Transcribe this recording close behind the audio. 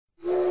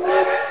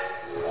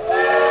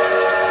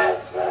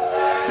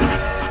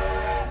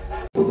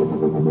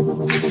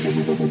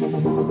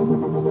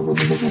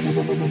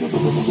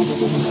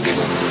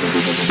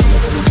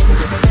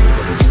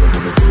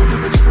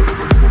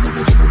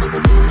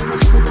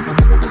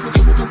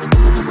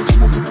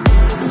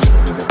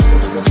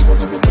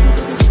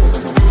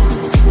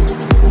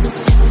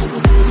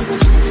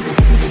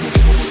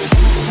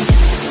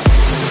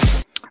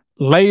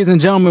Ladies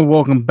and gentlemen,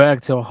 welcome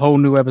back to a whole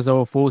new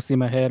episode of Full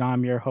Steam Ahead.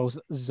 I'm your host,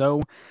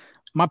 Zoe.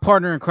 My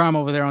partner in crime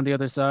over there on the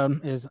other side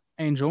is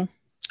Angel.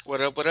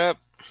 What up? What up?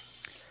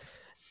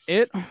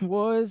 It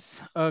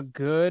was a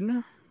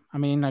good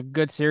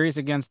series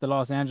against the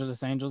Los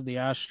Angeles Angels. The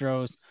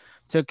Astros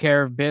took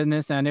care of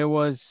business, and it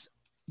was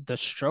the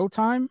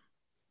STROTIME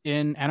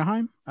in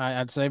Anaheim.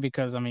 I'd say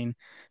because Shohei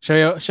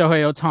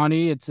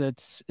Otani.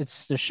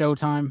 It's the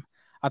Showtime.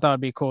 I thought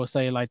it'd be cool to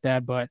say it like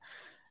that, but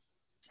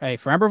hey,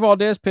 Framber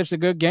Valdez pitched a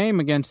good game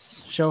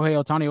against Shohei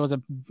Otani. It was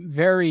a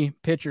very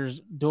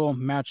pitchers dual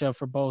matchup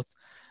for both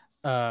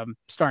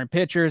starting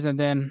pitchers. And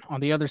then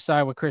on the other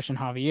side with Christian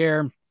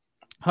Javier,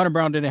 Hunter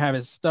Brown didn't have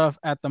his stuff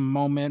at the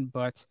moment,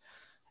 but,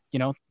 you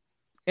know,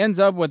 ends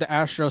up with the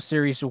Astro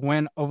Series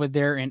win over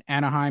there in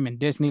Anaheim and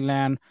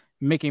Disneyland,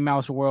 Mickey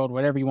Mouse World,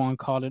 whatever you want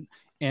to call it,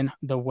 in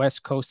the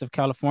west coast of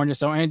California.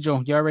 So,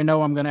 Angel, you already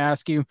know I'm going to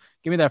ask you,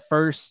 give me that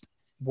first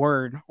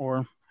word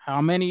or how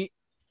many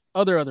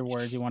other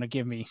words you want to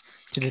give me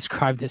to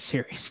describe this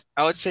series.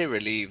 I would say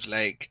relieved.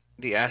 Like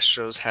the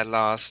Astros had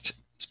lost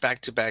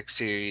back-to-back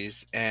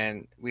series,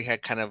 and we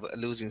had kind of a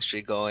losing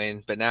streak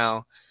going. But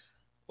now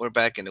we're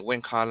back in the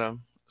win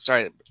column.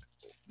 Sorry,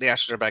 the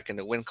Astros are back in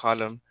the win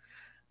column.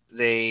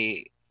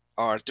 They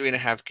are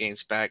 3.5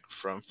 games back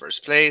from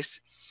first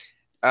place.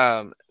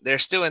 They're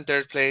still in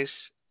third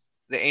place.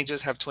 The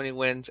Angels have 20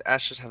 wins.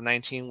 Astros have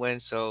 19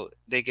 wins, so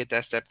they get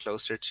that step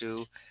closer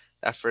to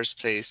that first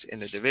place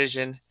in the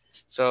division.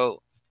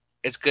 So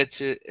it's good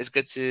that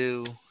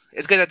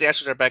the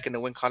Astros are back in the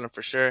win column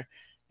for sure,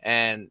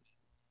 and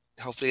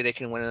hopefully they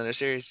can win another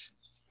series.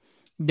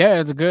 Yeah,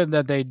 it's good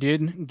that they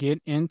did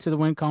get into the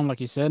win column,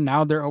 like you said.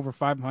 Now they're over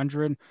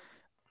 500.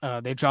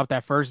 They dropped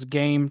that first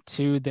game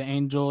to the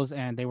Angels,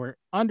 and they were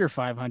under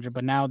 500,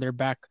 but now they're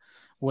back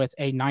with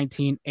a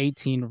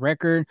 19-18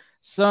 record.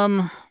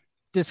 Some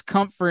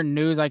discomfort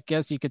news, I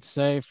guess you could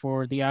say,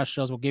 for the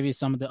Astros. We'll give you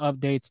some of the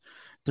updates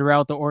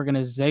throughout the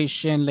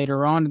organization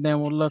later on, and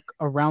then we'll look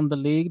around the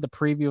league. The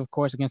preview, of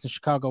course, against the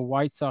Chicago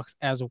White Sox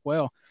as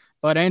well.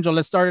 But Angel,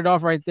 let's start it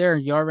off right there.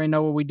 You already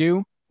know what we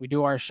do. We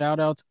do our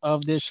shout outs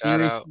of this Shout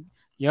series. out.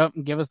 Yep,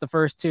 give us the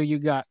first two you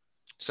got.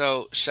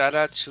 So shout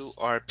out to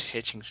our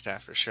pitching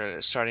staff for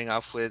sure. Starting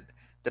off with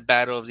the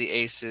battle of the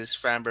aces,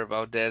 Framber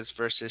Valdez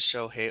versus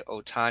Shohei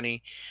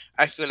Otani.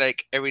 I feel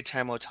like every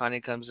time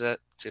Otani comes up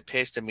to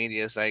pitch, the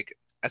media is like,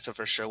 that's a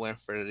for sure win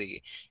for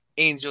the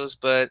Angels.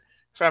 But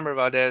Framber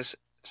Valdez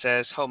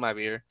says, hold my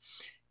beer.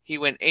 He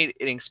went 8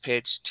 innings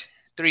pitched,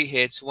 3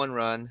 hits, 1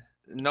 run,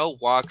 no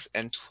walks,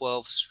 and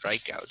 12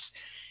 strikeouts.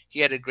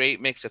 He had a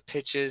great mix of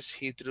pitches.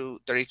 He threw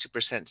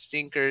 32%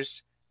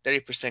 stinkers,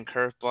 30%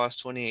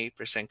 curveballs,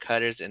 28%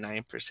 cutters, and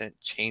 9%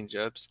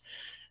 changeups.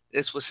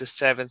 This was his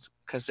seventh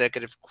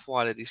consecutive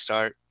quality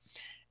start.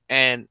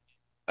 And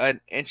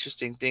an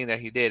interesting thing that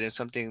he did, and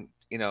something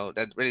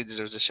that really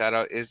deserves a shout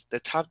out, is the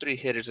top three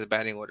hitters of the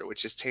batting order,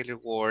 which is Taylor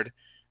Ward,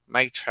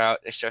 Mike Trout,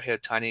 and Shohei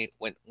Ohtani,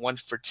 went 1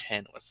 for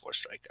 10 with 4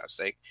 strikeouts.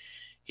 Like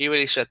he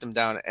really shut them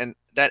down, and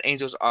that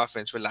Angels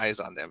offense relies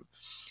on them.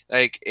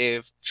 Like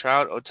if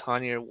Trout,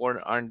 Ohtani, or Ward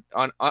aren't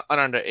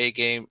on their A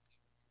game,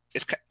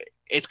 it's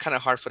it's kind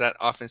of hard for that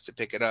offense to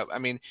pick it up. I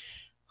mean,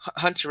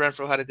 Hunter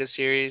Renfroe had a good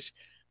series,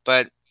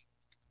 but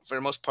for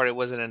the most part, it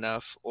wasn't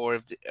enough. Or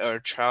if or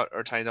Trout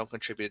or Tiny don't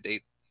contribute,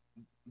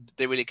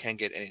 they really can't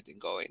get anything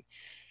going.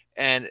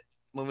 And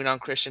moving on,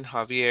 Christian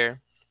Javier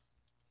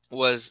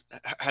was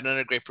had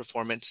another great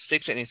performance.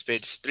 6 innings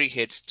pitched, 3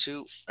 hits,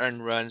 2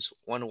 earned runs,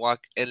 1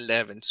 walk,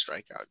 11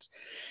 strikeouts.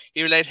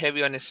 He relied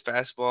heavy on his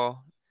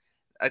fastball.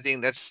 I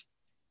think that's.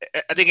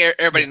 I think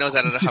everybody Yeah, knows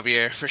that of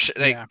Javier for sure.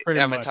 Like, yeah,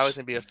 pretty it's always much.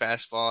 gonna be a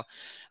fastball.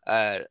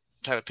 Uh,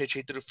 type of pitcher.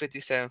 He threw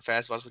 57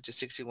 fastballs, which is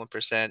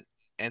 61%,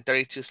 and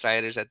 32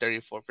 sliders at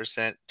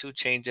 34%, 2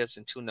 changeups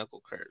and 2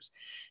 knuckle curves.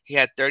 He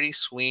had 30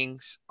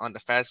 swings on the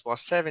fastball,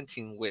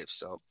 17 whiffs.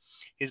 So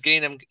he's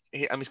getting them.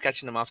 He's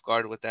catching them off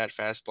guard with that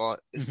fastball.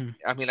 Hmm.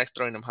 He likes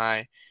throwing them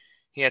high.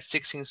 He had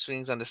 16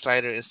 swings on the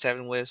slider and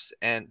 7 whiffs,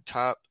 and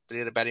top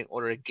three of the batting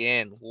order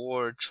again: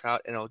 Ward,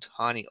 Trout, and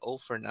Otani. 0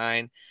 for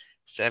 9,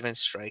 7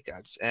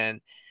 strikeouts.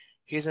 And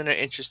here's another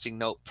interesting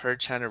note per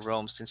China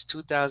Rome. Since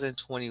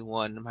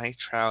 2021, Mike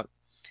Trout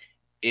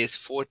is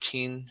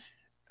 14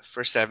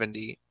 for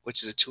 70,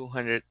 which is a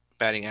 200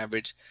 batting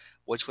average,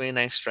 with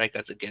 29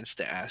 strikeouts against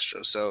the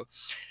Astros. So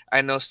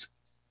I know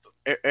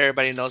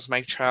everybody knows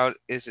Mike Trout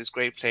is this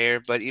great player,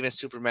 but even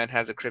Superman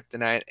has a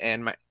kryptonite,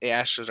 and the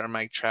Astros are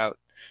Mike Trout's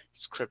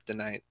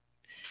kryptonite.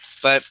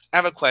 But I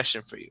have a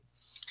question for you.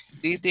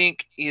 Do you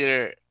think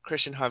either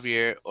Christian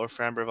Javier or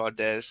Framber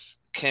Valdez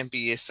can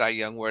be a Cy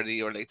Young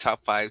worthy, or like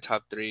top five,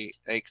 top three?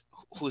 Like,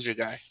 who's your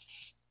guy?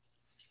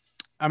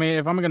 I mean,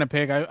 if I'm gonna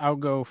pick, I'll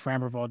go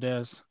Framber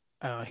Valdez.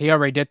 He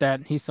already did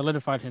that. He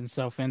solidified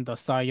himself in the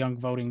Cy Young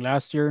voting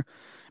last year,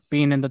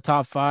 being in the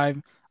top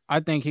five. I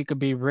think he could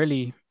be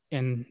really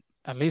in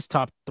at least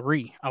top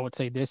three. I would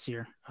say this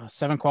year.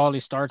 7 quality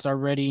starts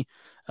already.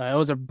 It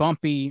was a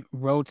bumpy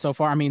road so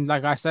far. I mean,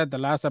 like I said the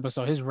last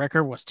episode, his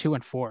record was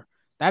 2-4.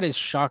 That is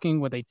shocking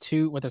with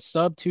a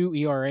sub 2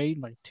 ERA,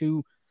 like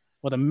two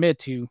with a mid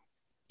 2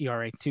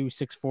 ERA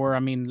 2.64. I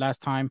mean,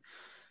 last time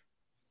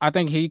I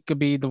think he could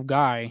be the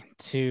guy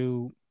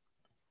to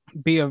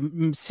be a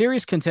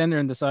serious contender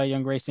in the Cy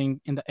Young Racing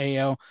in the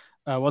AL.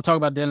 We'll talk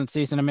about Dylan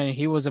Cease in a minute.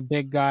 He was a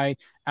big guy.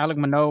 Alec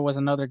Manoah was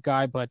another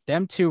guy, but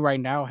them two right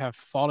now have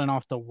fallen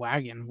off the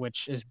wagon,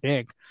 which is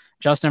big.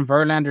 Justin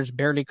Verlander's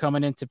barely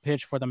coming in to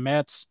pitch for the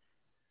Mets.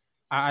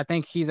 I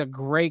think he's a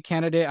great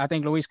candidate. I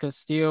think Luis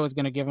Castillo is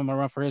going to give him a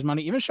run for his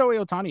money. Even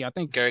Shohei Ohtani, I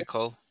think Gary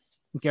Cole.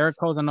 Garrett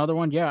Cole's another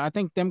one. Yeah, I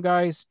think them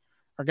guys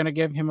are going to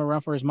give him a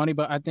run for his money.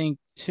 But I think,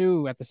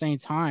 too, at the same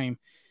time,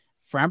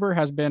 Framber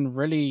has been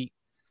really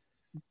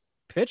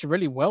pitched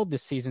really well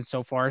this season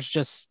so far. It's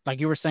just like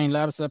you were saying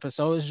last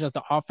episode, it's just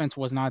the offense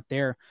was not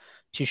there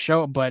to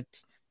show. But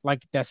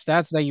like the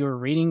stats that you were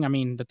reading, I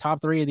mean, the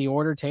top three of the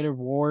order, Taylor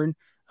Ward,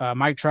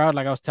 Mike Trout,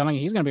 like I was telling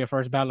you, he's going to be a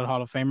first ballot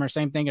Hall of Famer.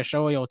 Same thing as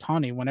Shohei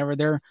Ohtani. Whenever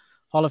their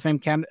Hall of Fame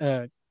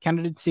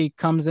candidacy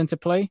comes into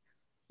play,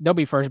 they'll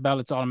be first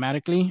ballots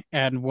automatically.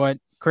 And what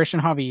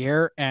Christian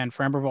Javier and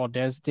Framber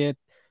Valdez did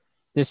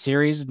this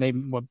series. They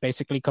were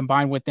basically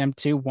combined with them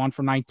too, 1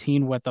 for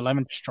 19 with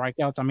 11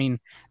 strikeouts. I mean,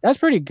 that's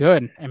pretty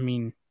good. I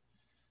mean,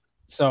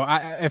 so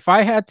if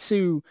I had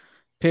to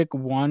pick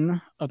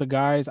one of the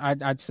guys,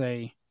 I'd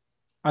say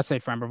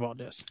Framber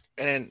Valdez.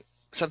 And then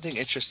something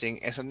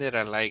interesting and something that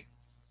I like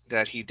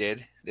that he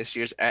did this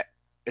year's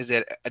is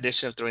that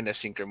addition of throwing the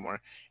sinker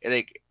more.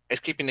 It's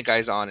keeping the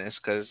guys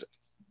honest because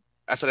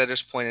I feel like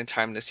there's a point in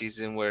time in the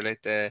season where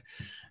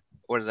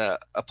the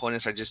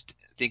opponents are just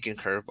thinking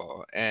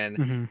curveball, and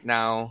Mm-hmm.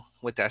 now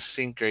with that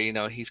sinker,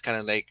 he's kind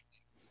of like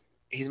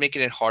he's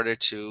making it harder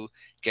to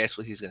guess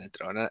what he's going to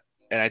throw,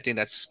 and I think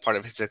that's part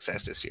of his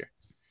success this year.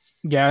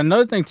 Yeah,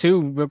 another thing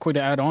too, real quick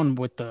to add on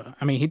with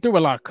I mean, he threw a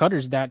lot of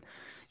cutters that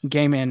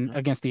game in Mhm.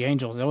 against the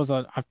Angels.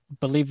 I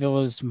believe it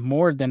was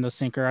more than the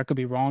sinker. I could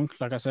be wrong.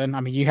 Like I said,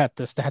 I mean, you had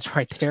the stats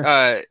right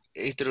there.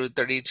 He threw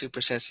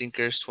 32%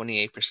 sinkers,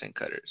 28%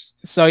 cutters.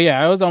 So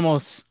yeah, it was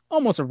almost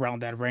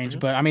around that range. Hmm.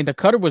 But I mean, the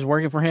cutter was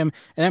working for him,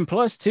 and then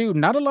plus too,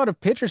 not a lot of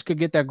pitchers could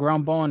get that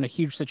ground ball in a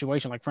huge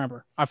situation like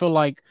Framber. I feel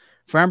like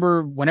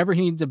Framber, whenever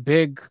he needs a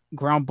big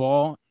ground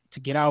ball to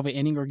get out of an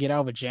inning or get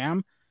out of a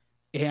jam,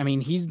 I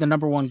mean, he's the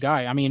number one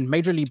guy. I mean,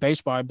 Major League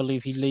Baseball, I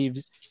believe he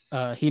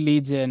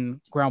leads in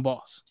ground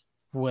balls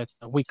with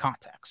weak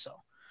contact. So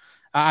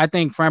I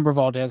think Framber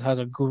Valdez has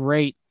a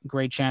great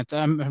chance.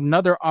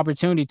 Another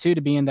opportunity too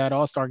to be in that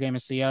All Star game in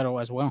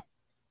Seattle as well.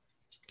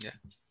 Yeah.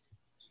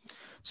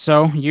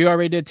 So you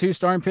already did two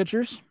starting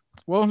pitchers.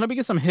 Well, let me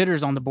get some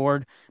hitters on the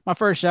board. My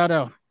first shout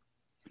out,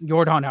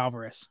 Jordan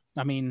Alvarez.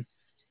 I mean,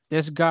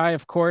 this guy,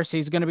 of course,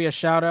 he's going to be a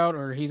shout out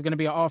or he's going to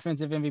be an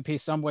offensive MVP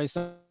some way.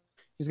 So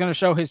he's going to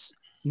show his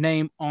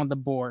name on the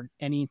board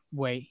any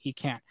way he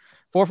can.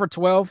 4 for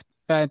 12,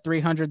 batted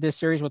 300 this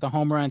series with a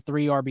home run,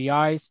 3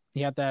 RBIs.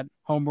 He had that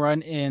home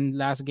run in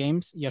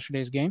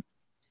yesterday's game.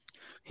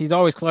 He's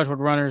always clutch with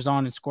runners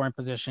on in scoring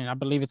position. I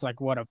believe it's like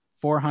what a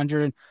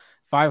 400,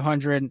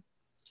 500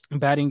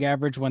 batting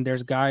average when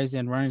there's guys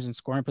and runners in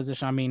scoring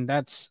position. I mean,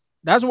 that's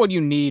what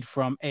you need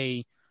from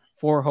a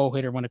four-hole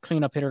hitter when a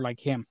cleanup hitter like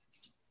him,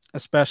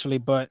 especially.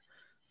 But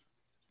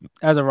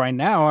as of right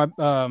now,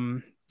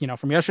 from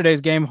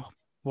yesterday's game,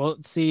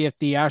 we'll see if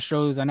the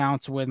Astros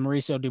announce with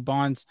Mauricio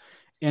Dubon's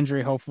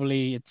injury.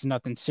 Hopefully, it's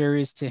nothing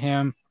serious to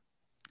him.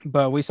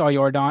 But we saw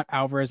Jordan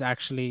Alvarez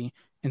actually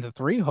in the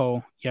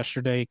 3-hole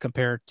yesterday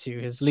compared to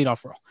his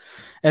leadoff role.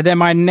 And then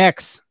my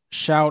next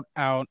shout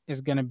out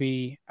is going to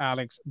be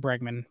Alex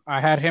Bregman.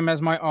 I had him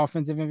as my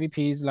offensive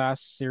MVPs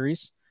last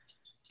series.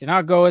 Did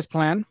not go as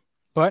planned,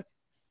 but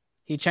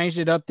he changed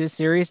it up this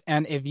series.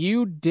 And if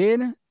you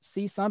did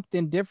see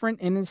something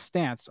different in his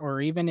stance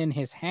or even in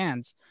his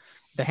hands,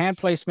 the hand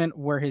placement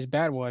where his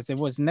bat was, it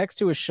was next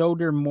to his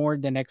shoulder more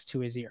than next to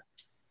his ear.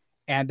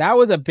 And that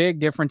was a big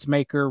difference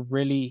maker,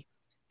 really,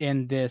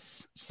 in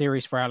this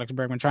series for Alex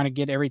Bregman, trying to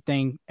get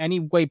everything any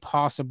way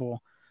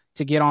possible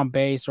to get on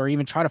base or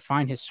even try to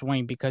find his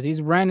swing because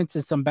he's ran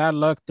into some bad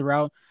luck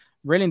throughout.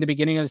 Really, in the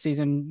beginning of the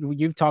season,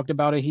 you've talked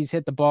about it. He's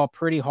hit the ball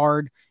pretty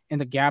hard in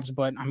the gaps,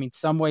 but I mean,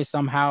 some way,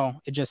 somehow,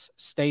 it just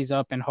stays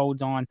up and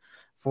holds on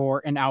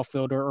for an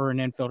outfielder or an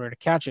infielder to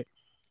catch it.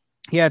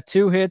 He had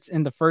 2 hits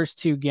in the first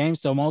 2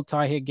 games, so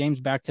multi-hit games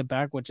back to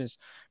back, which is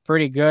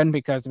pretty good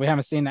because we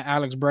haven't seen the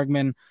Alex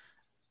Bregman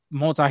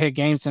multi-hit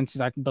game since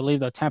I believe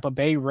the Tampa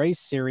Bay race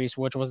series,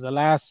 which was the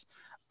last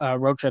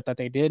road trip that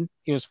they did.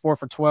 He was 4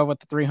 for 12 with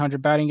the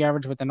 300 batting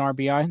average with an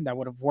RBI. That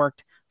would have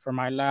worked for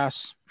my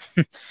last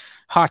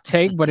hot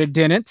take, but it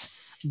didn't.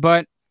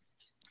 But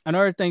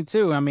another thing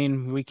too, I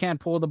mean, we can't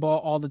pull the ball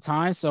all the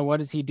time. So what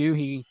does he do?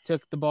 He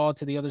took the ball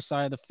to the other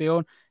side of the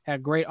field,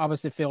 had great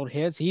opposite field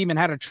hits. He even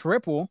had a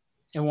triple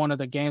in one of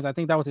the games. I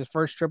think that was his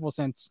first triple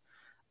since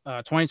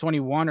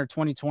 2021 or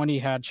 2020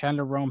 had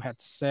Chandler Rome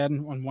had said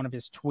on one of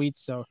his tweets.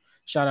 So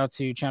shout out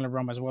to Chandler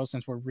Rome as well,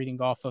 since we're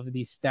reading off of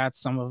these stats,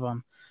 some of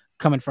them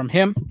coming from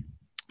him.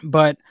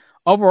 But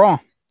overall,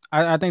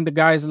 I think the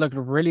guys looked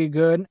really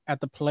good at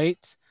the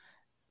plate.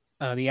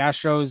 The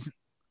Astros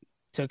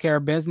took care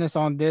of business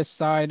on this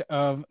side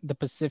of the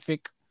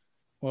Pacific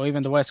well,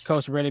 even the West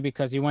Coast really,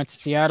 because you went to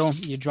Seattle,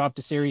 you dropped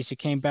a series, you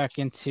came back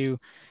into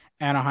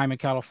Anaheim in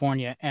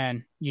California,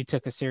 and you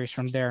took a series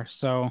from there.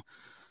 So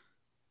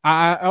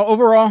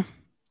overall,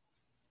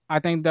 I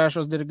think the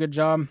Astros did a good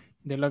job.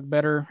 They look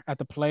better at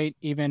the plate,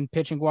 even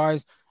pitching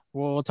wise.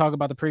 We'll talk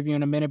about the preview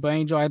in a minute. But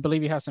Angel, I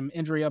believe you have some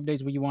injury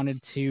updates where you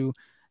wanted to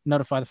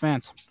notify the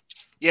fans.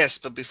 Yes,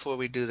 but before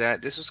we do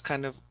that, this was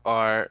kind of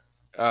our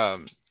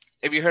um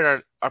if you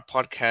heard our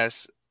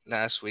podcast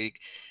last week,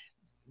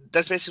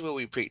 that's basically what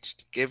we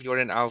preached. Give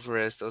Jordan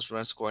Alvarez those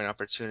run scoring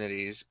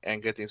opportunities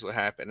and good things will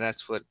happen. And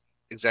that's what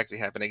exactly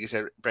happened. Like you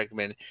said,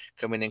 Bregman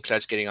coming in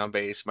clutch, getting on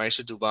base.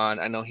 Mauricio Dubon,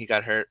 I know he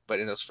got hurt, but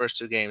in those first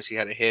two games he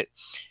had a hit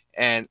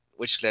and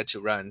which led to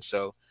runs.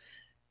 So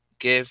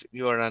give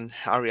Jordan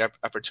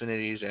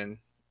opportunities and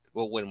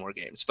we'll win more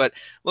games. But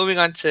moving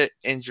on to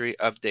injury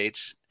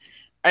updates.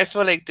 I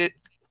feel like that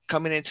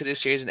coming into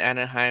this series in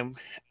Anaheim,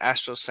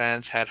 Astros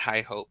fans had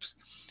high hopes.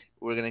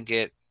 We're gonna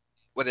get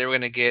they were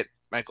gonna get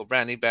Michael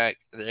Brantley back.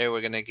 They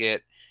were gonna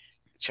get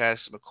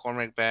Chas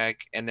McCormick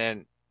back, and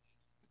then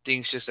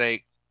things just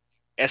like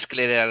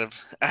escalated out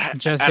of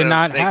Just out did of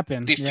not like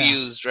happen. Yeah.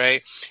 diffused.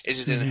 Right? It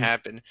just didn't Hmm.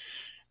 happen.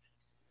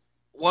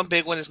 One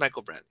big one is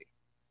Michael Brantley.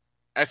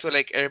 I feel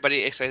like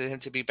everybody expected him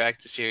to be back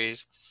to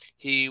series.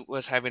 He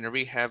was having a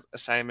rehab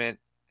assignment.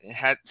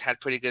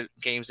 Had pretty good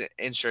games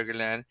in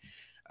Sugarland.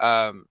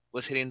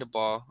 Was hitting the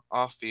ball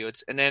off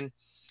fields, and then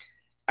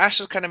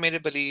Astros kind of made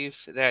it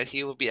believe that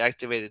he will be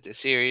activated this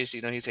series.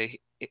 You know,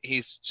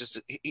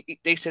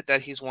 they said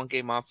that he's one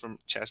game off from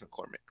Chas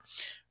McCormick.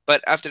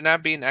 But after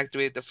not being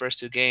activated the first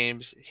two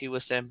games, he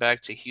was sent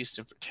back to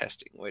Houston for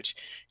testing, which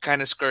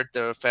kind of skirt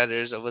the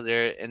feathers over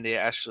there in the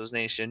Astros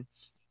nation.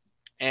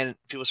 And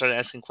people started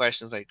asking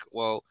questions like,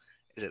 well,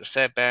 is it a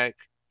setback?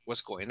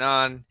 What's going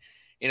on?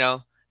 You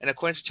know, and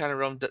according to China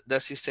Rome,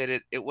 Dusty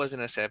stated it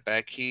wasn't a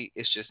setback. He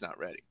is just not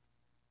ready.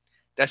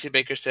 Dusty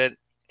Baker said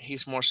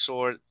he's more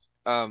sore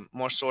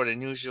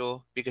than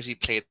usual because he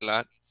played a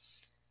lot,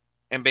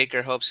 and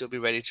Baker hopes he'll be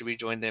ready to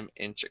rejoin them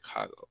in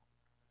Chicago.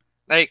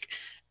 Like,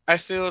 I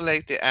feel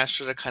like the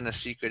Astros are kind of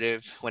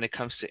secretive when it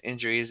comes to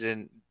injuries,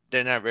 and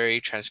they're not very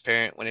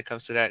transparent when it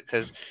comes to that.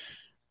 Because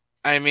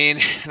I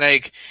mean,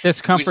 like, we just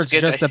Discomfort's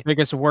get just that the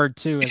biggest word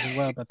too, as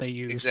well, that they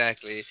use.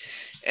 exactly,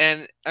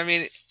 and I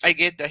mean, I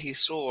get that he's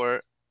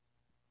sore,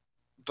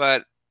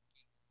 but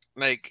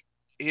like,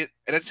 it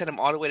sent him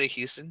all the way to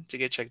Houston to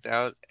get checked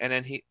out, and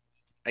then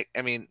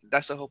I mean,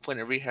 that's the whole point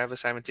of rehab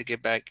assignment to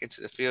get back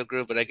into the field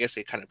group. But I guess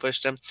they kind of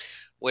pushed him.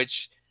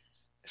 Which,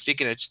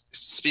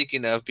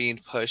 speaking of being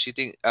pushed, you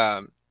think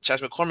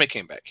Chas McCormick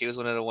came back? He was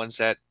one of the ones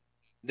that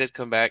did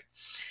come back,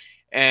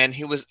 and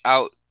he was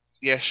out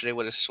yesterday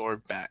with a sore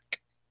back.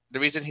 The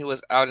reason he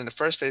was out in the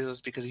first place was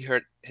because he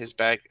hurt his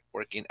back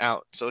working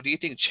out. So, do you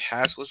think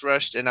Chas was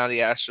rushed, and now the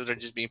Astros are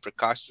just being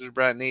precautious with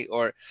Brantley,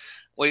 or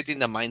what do you think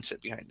the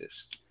mindset behind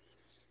this?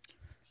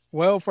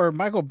 Well, for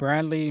Michael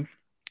Brantley,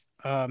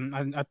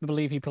 I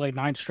believe he played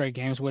 9 straight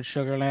games with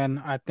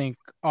Sugarland. I think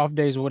off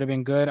days would have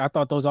been good. I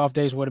thought those off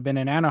days would have been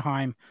in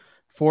Anaheim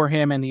for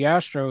him and the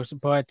Astros,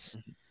 but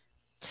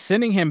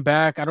sending him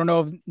back, I don't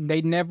know if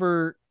they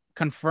never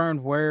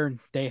confirmed where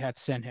they had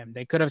sent him.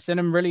 They could have sent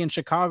him really in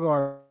Chicago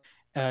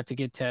already, to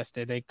get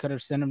tested. They could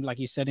have sent him, like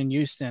you said, in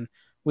Houston.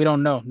 We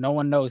don't know. No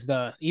one knows.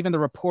 Even the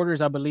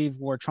reporters, I believe,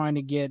 were trying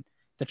to get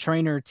the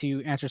trainer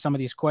to answer some of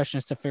these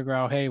questions to figure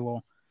out, hey,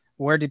 well,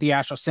 where did the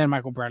Astros send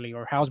Michael Brantley,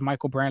 or how's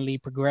Michael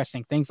Brantley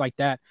progressing, things like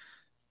that.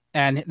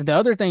 And the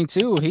other thing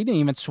too, he didn't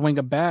even swing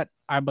a bat,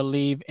 I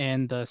believe,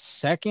 in the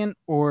second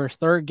or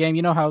third game.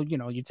 You know how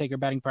you take your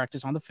batting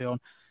practice on the field.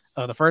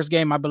 The first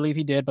game, I believe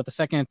he did, but the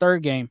second and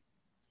third game,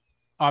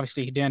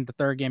 obviously he didn't. The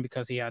third game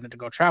because he had to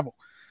go travel.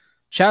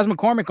 Chas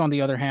McCormick, on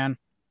the other hand,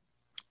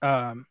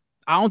 I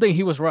don't think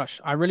he was rushed.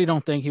 I really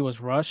don't think he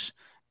was rushed.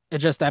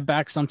 It's just that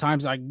back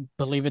sometimes I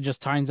believe it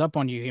just tightens up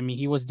on you. I mean,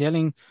 he was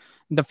dealing.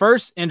 The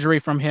first injury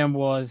from him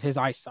was his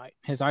eyesight.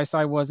 His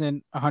eyesight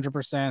wasn't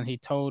 100%. He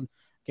told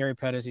Gary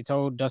Pettis, he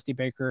told Dusty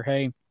Baker,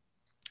 "Hey,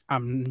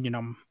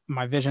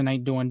 my vision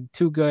ain't doing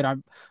too good. I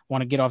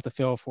want to get off the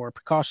field for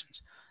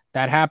precautions."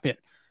 That happened.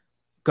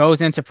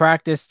 Goes into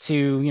practice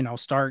to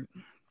start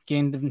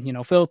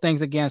getting feel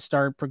things again,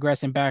 start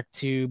progressing back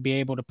to be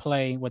able to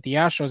play with the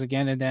Astros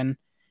again, and then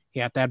he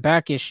had that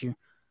back issue.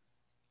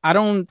 I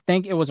don't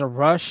think it was a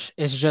rush.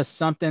 It's just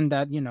something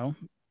that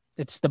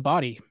it's the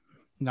body.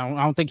 No,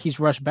 I don't think he's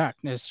rushed back.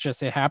 It's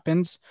just it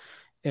happens.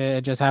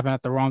 It just happened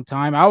at the wrong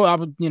time. I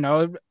would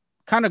it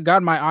kind of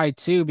got my eye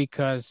too,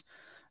 because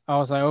I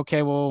was like,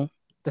 okay, well,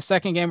 the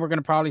second game we're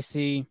gonna probably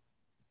see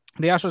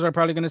the Astros are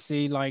probably gonna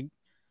see like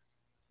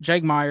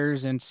Jake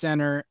Myers in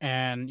center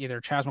and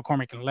either Chas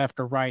McCormick in left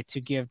or right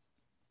to give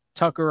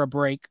Tucker a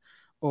break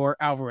or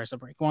Alvarez a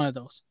break, one of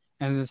those.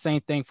 And the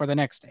same thing for the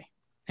next day.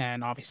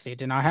 And obviously it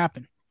did not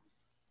happen.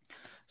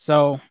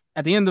 So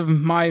at the end of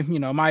my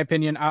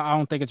opinion, I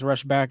don't think it's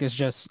rushed back. It's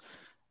just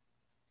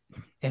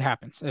it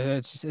happens.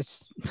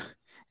 It's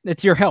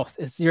your health.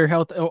 It's your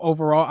health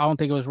overall. I don't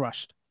think it was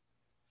rushed.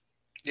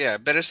 Yeah,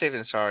 better safe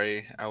than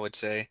sorry, I would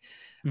say.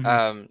 Mm-hmm.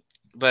 Um,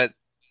 but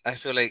I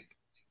feel like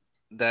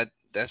that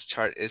depth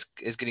chart is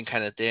getting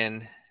kind of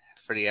thin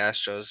for the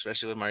Astros,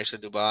 especially with Mauricio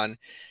Dubon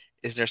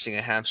is nursing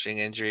a hamstring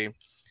injury.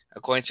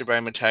 According to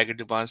Brian Tiger,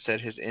 Dubon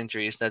said his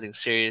injury is nothing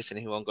serious and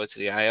he won't go to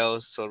the IL.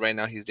 So right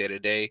now he's day to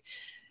day.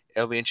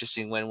 It'll be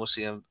interesting when we'll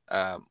see him.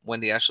 When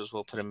the Astros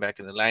will put him back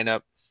in the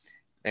lineup.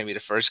 Maybe the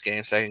first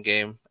game, second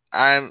game.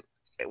 I'm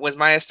with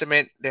my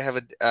estimate. They have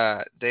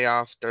a day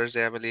off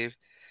Thursday, I believe.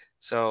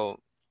 So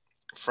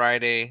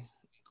Friday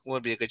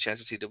would be a good chance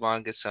to see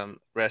Dubon get some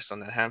rest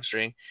on that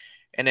hamstring,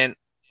 and then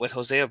with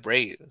Jose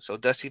Abreu. So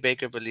Dusty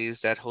Baker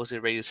believes that Jose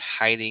Abreu is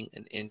hiding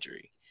an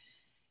injury.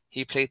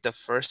 He played the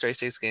first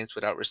 36 games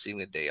without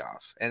receiving a day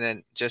off, and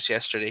then just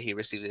yesterday he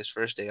received his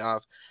first day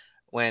off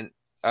when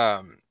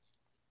um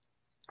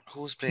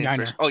who was playing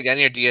first? Yiner. Oh,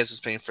 Yanier Diaz was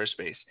playing first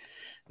base.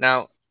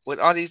 Now with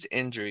all these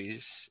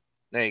injuries,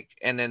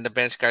 and then the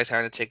bench guys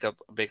having to take up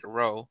a bigger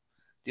role,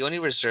 the only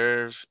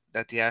reserve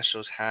that the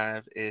Astros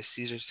have is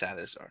Cesar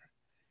Salazar.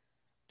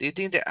 Do you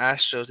think the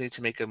Astros need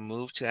to make a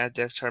move to add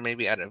depth chart,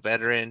 maybe add a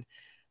veteran,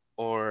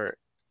 or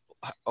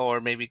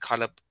maybe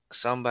call up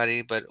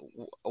somebody? But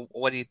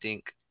what do you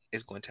think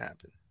is going to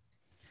happen?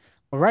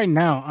 Well, right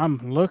now, I'm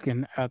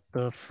looking at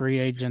the free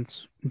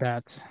agents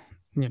that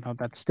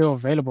that's still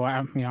available.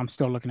 I'm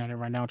still looking at it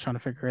right now, trying to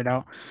figure it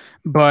out.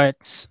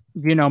 But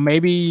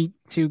maybe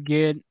to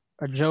get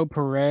a Joe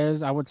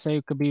Perez, I would say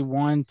it could be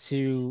one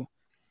to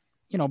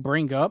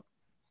bring up.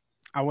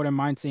 I wouldn't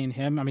mind seeing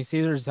him. I mean,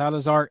 Cesar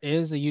Salazar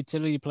is a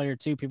utility player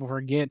too. People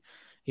forget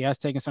he has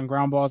taken some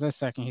ground balls at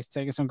second. He's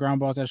taken some ground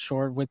balls at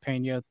short with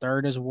Pena,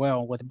 third as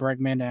well with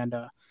Bregman and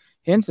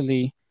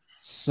Hensley.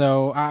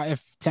 So,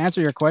 if to answer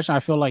your question,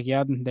 I feel like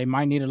they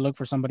might need to look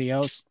for somebody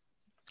else.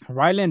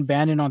 Ryland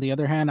Bannon, on the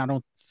other hand, I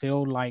don't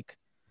feel like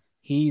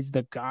he's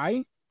the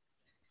guy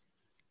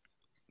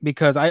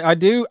because I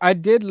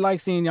did like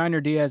seeing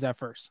Yiner Diaz at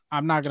first.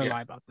 I'm not gonna Yeah.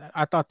 lie about that.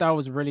 I thought that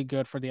was really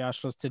good for the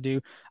Astros to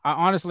do.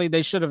 Honestly,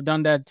 they should have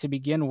done that to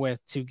begin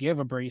with to give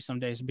a Brady some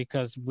days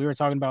because we were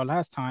talking about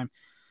last time.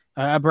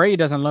 Brady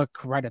doesn't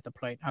look right at the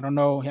plate. I don't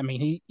know. I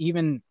mean, he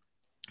even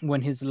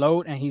when his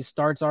load and he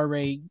starts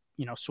already,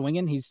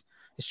 swinging, his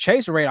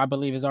chase rate I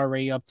believe is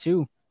already up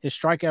too. His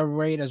strikeout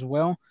rate as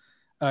well.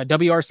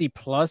 WRC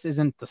plus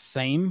isn't the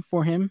same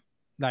for him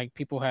like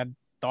people had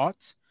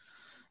thought,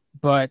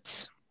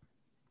 but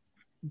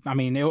I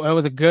mean, it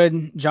was a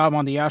good job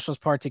on the Astros'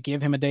 part to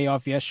give him a day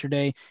off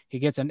yesterday. He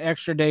gets an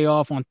extra day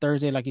off on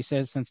Thursday, like you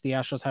said, since the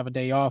Astros have a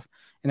day off.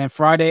 And then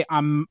Friday,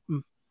 I'm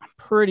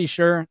pretty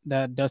sure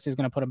that Dusty's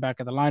going to put him back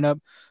in the lineup.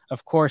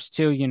 Of course,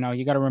 too,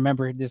 you got to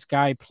remember this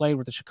guy played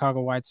with the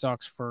Chicago White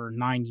Sox for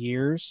 9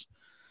 years.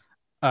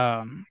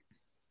 Um,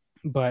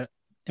 but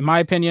in my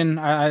opinion,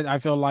 I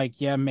feel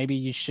like, yeah, maybe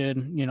you should,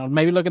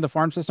 maybe look at the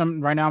farm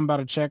system. Right now, I'm about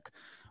to check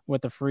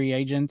with the free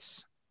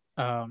agents.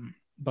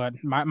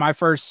 But my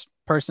first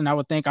person I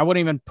would think, I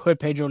wouldn't even put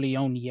Pedro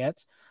Leon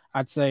yet.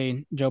 I'd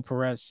say Joe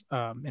Perez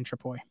in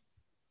Triple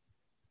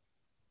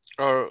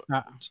Or A. oh,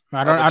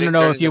 but I don't Jake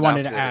know if Durden's you an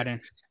wanted to outfielder. add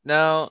in.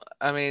 No,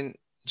 I mean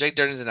Jake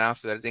Durden's an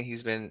outfielder. I think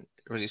he's been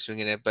really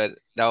swinging it, but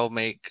that wouldn't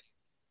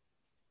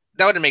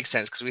make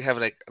sense because we have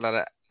like a lot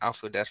of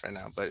outfield depth right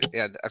now. But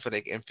yeah, I feel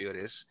like infield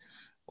is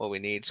what we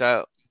need.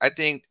 So I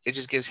think it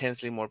just gives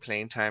Hensley more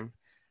playing time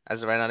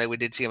as of right now. Like we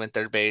did see him in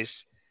third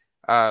base.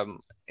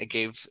 It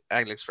gave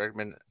Alex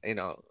Bregman,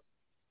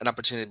 an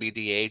opportunity to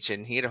be DH,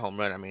 and he hit a home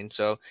run. I mean,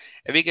 so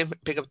if he can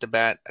pick up the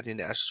bat, I think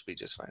the Astros will be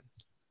just fine.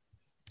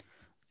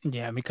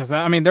 Yeah, because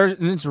I mean,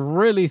 it's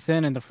really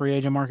thin in the free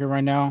agent market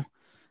right now.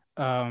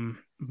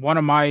 One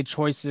of my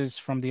choices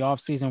from the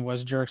offseason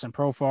was Jurickson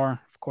Profar,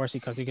 of course,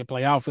 because he could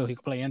play outfield, he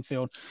could play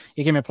infield,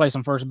 he can even play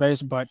some first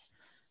base, but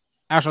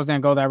Astros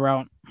didn't go that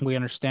route. We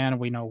understand,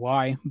 we know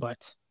why, but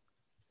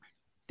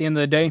at the end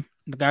of the day,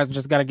 the guys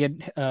just got to get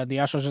the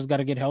Astros just got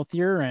to get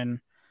healthier and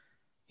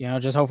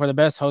just hope for the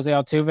best. Jose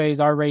Altuve is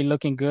already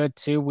looking good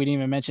too. We didn't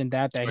even mention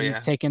that Oh he's yeah,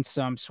 taking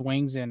some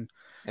swings in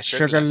and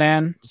Sugarland.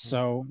 Sugarland, Hmm.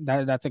 so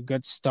that's a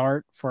good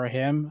start for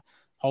him.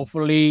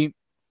 Hopefully,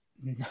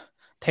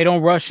 they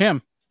don't rush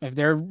him. If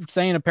they're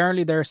saying,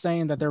 apparently they're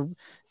saying that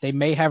they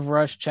may have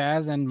rushed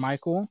Chaz and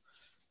Michael.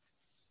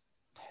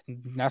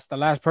 That's the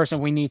last person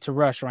we need to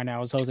rush right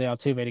now is Jose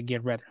Altuve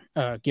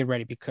to get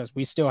ready because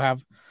we still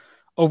have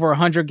over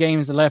 100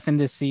 games left in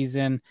this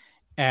season.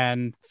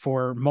 And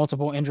for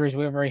multiple injuries,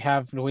 we already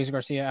have Luis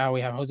Garcia out.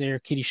 We have Jose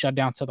Urquidy shut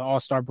down till the All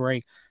Star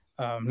break.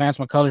 Lance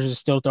McCullers is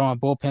still throwing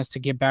bullpens to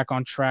get back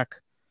on track.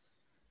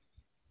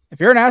 If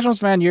you're a Nationals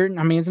fan,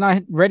 I mean, it's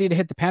not ready to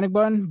hit the panic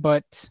button,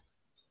 but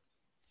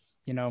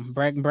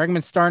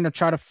Bregman's starting to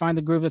try to find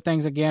the groove of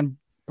things again.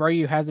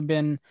 Brayu hasn't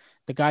been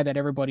the guy that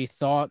everybody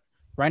thought.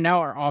 Right now,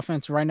 our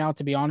offense, right now,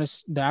 to be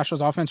honest, the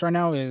Astros offense right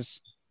now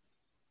is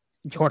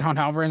Jordan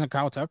Alvarez and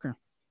Kyle Tucker.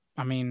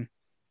 I mean,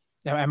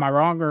 am I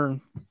wrong or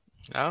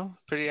No,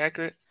 pretty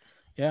accurate.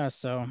 yeah?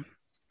 So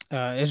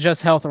it's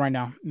just health right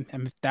now.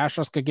 And if the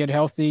Astros could get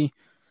healthy,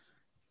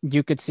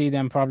 you could see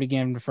them probably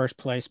getting the first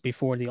place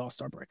before the All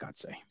Star break. I'd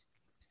say.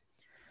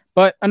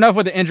 But enough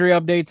with the injury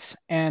updates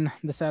and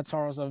the sad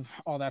sorrows of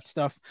all that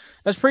stuff.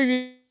 Let's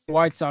preview the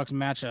White Sox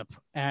matchup.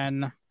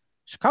 And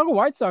Chicago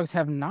White Sox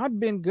have not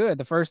been good.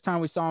 The first time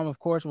we saw them, of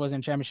course, was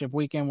in championship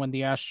weekend when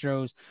the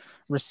Astros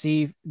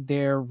received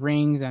their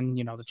rings and,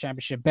 the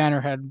championship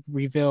banner had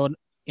revealed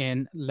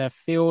in left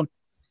field.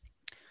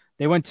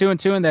 They went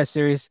 2-2 in that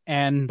series,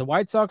 and the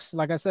White Sox,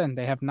 like I said,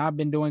 they have not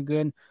been doing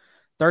good.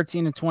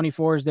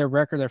 13-24 is their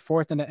record. They're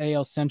fourth in the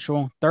AL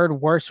Central, third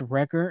worst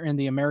record in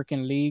the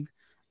American League.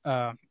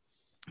 Uh,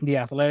 the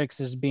Athletics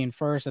is being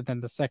first, and then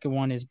the second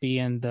one is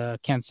being the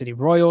Kansas City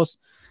Royals.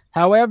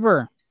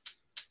 However,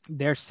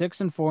 they're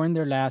 6-4 in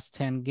their last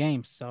 10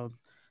 games, so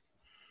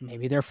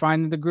maybe they're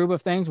finding the groove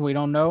of things. We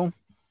don't know.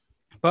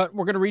 But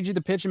we're going to read you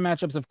the pitching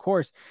matchups, of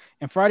course.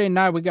 And Friday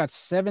night, we got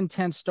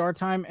 7:10 start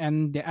time,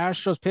 and the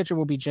Astros pitcher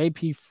will be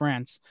JP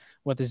France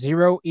with a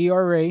 0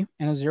 ERA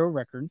and a 0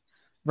 record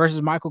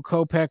versus Michael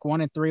Kopech,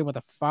 1-3 with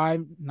a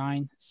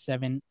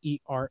 5.97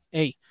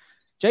 ERA.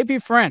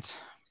 JP France,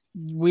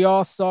 we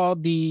all saw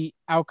the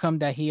outcome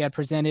that he had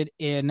presented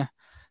in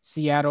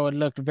Seattle. It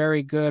looked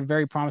very good,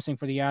 very promising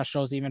for the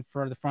Astros, even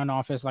for the front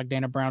office like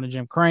Dana Brown and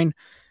Jim Crane.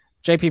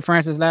 JP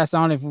Francis last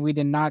on, if we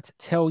did not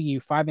tell you,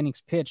 5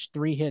 innings pitched,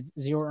 3 hits,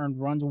 0 earned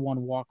runs, 1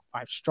 walk,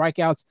 5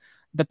 strikeouts.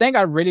 The thing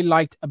I really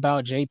liked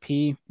about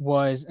JP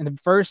was in the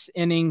first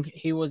inning,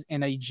 he was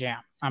in a jam.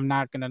 I'm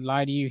not going to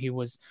lie to you. He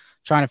was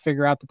trying to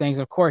figure out the things.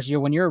 Of course,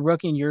 when you're a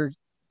rookie and you're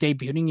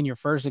debuting in your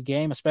first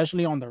game,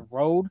 especially on the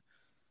road,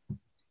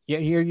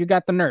 you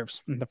got the nerves.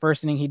 In the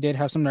first inning, he did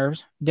have some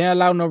nerves. Didn't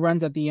allow no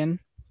runs at the end,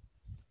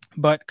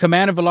 but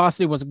command and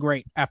velocity was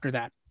great after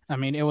that. I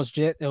mean, it was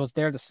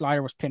there. The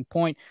slider was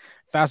pinpoint.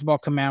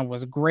 Fastball command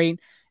was great.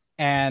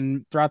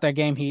 And throughout that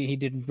game, he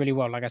did really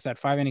well. Like I said,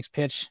 5 innings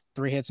pitched,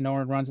 3 hits, no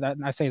earned runs.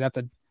 I say that's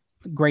a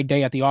great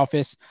day at the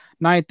office.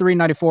 93,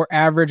 94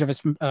 average of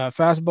his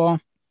fastball.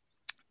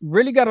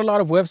 Really got a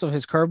lot of whiffs of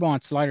his curveball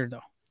and slider,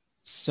 though.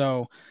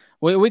 So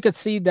we could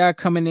see that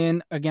coming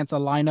in against a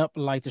lineup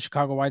like the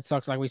Chicago White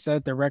Sox. Like we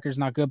said, their record's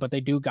not good, but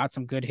they do got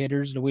some good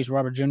hitters. Luis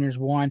Robert Jr. is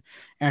one.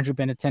 Andrew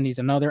Benintendi's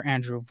another.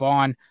 Andrew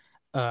Vaughn.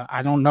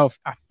 I don't know.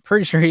 I'm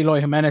pretty sure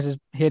Eloy Jimenez is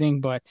hitting,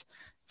 but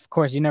of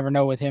course, you never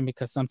know with him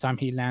because sometimes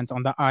he lands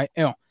on the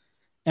IL.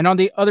 And on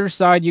the other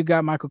side, you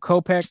got Michael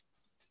Kopech.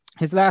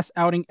 His last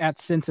outing at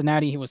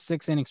Cincinnati, he was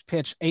 6 innings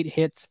pitched, 8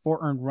 hits, 4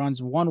 earned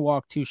runs, 1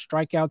 walk, 2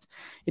 strikeouts.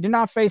 He did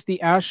not face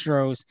the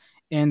Astros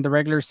in the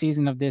regular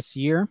season of this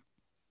year,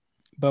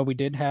 but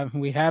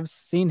we have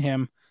seen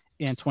him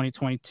in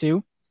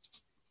 2022.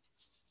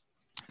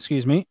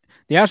 Excuse me.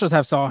 The Astros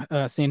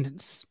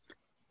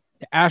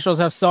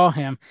have saw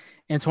him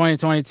in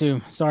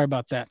 2022. Sorry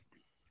about that.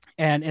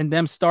 And in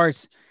them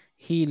starts,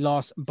 he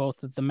lost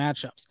both of the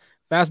matchups.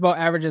 Fastball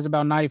average is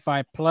about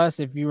 95 plus.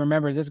 If you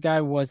remember, this guy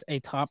was a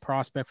top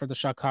prospect for the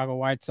Chicago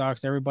White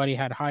Sox. Everybody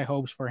had high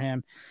hopes for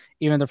him.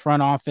 Even the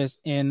front office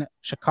in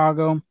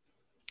Chicago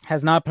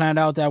has not planned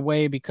out that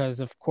way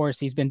because, of course,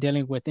 he's been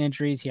dealing with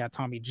injuries. He had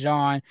Tommy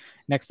John.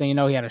 Next thing you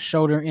know, he had a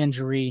shoulder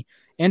injury.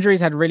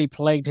 Injuries had really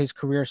plagued his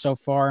career so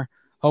far.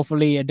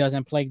 Hopefully, it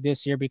doesn't plague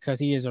this year because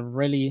he is a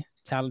really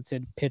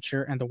talented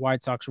pitcher, and the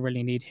White Sox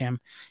really need him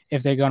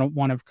if they're going to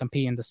want to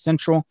compete in the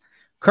Central.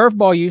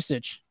 Curveball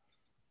usage.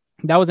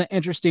 That was an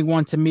interesting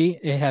one to me.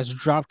 It has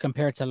dropped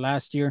compared to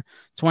last year.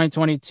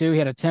 2022, he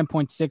had a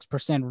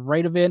 10.6%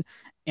 rate of it.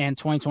 And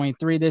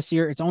 2023 this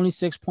year, it's only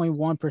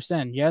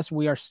 6.1%. Yes,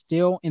 we are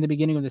still in the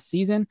beginning of the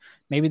season.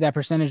 Maybe that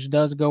percentage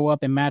does go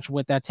up and match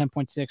with that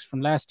 10.6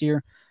 from last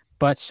year.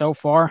 But so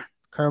far,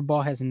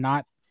 curveball has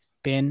not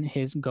been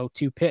his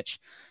go-to pitch.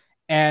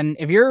 And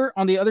if you're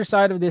on the other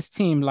side of this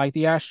team, like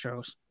the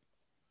Astros,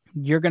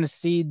 you're going to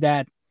see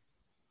that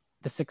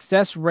the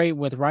success rate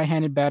with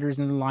right-handed batters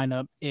in the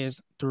lineup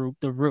is through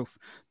the roof.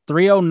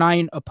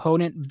 309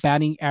 opponent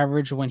batting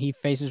average when he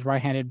faces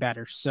right-handed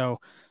batters. So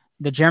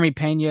the Jeremy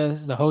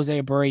Peñas, the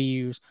Jose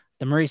Abreu's,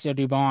 the Mauricio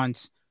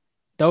Dubons,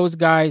 those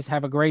guys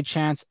have a great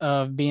chance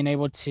of being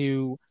able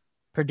to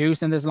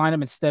produce in this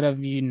lineup instead of,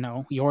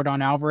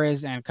 Yordan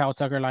Alvarez and Kyle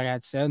Tucker, like I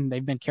had said.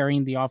 They've been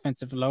carrying the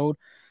offensive load.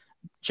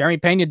 Jeremy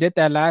Pena did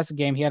that last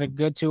game. He had a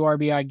good 2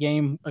 RBI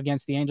game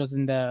against the Angels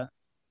in the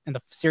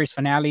series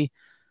finale.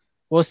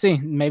 We'll see.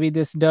 Maybe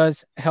this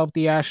does help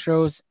the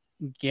Astros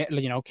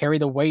carry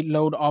the weight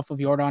load off of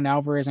Yordan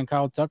Alvarez and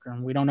Kyle Tucker,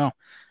 and we don't know.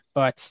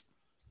 But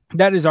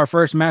that is our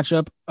first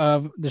matchup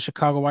of the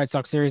Chicago White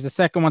Sox series. The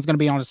second one's going to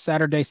be on a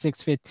Saturday,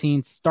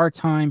 6:15 start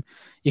time.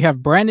 You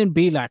have Brandon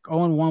Bielak,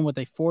 0-1 with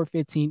a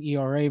 4.15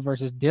 ERA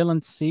versus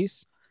Dylan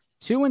Cease,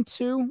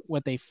 2-2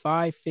 with a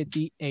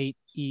 5.58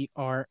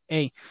 ERA.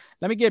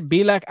 Let me get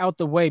Bielak out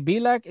the way.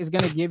 Bielak is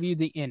going to give you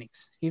the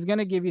innings. He's going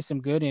to give you some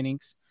good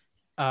innings.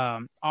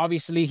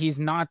 Obviously, he's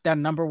not that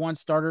number one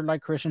starter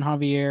like Christian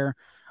Javier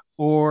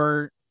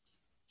or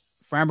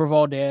Framber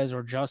Valdez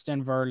or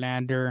Justin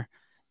Verlander.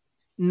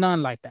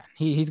 None like that.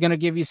 He's going to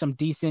give you some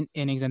decent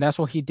innings, and that's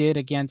what he did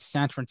against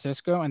San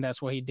Francisco, and that's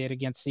what he did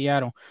against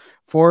Seattle.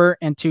 4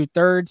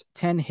 2/3,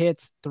 10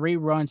 hits, 3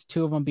 runs,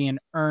 2 of them being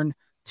earned,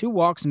 2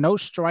 walks, no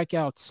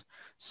strikeouts.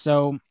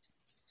 So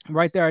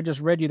right there, I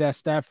just read you that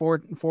stat, 4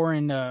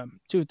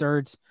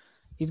 2/3.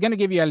 He's going to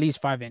give you at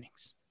least 5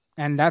 innings,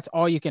 and that's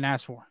all you can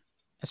ask for,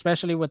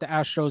 especially with the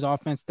Astros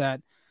offense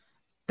that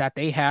that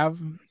they have,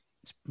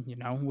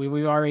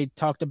 we already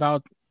talked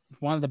about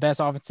one of the best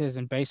offenses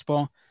in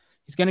baseball.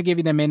 He's going to give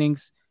you them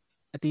innings.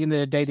 At the end of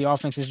the day, the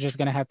offense is just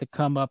going to have to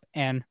come up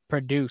and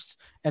produce.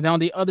 And then on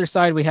the other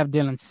side, we have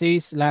Dylan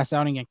Cease, last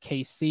outing at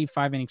KC,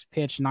 5 innings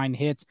pitched, 9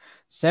 hits,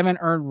 7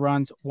 earned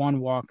runs,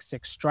 1 walk,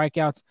 6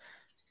 strikeouts.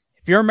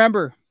 If you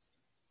remember,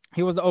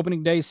 he was the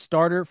opening day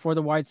starter for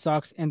the White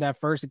Sox in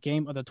that first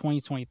game of the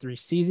 2023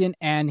 season,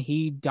 and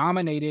he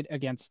dominated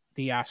against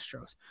the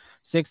Astros.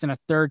 6 and a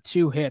third,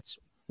 2 hits,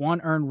 1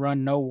 earned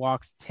run, no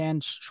walks,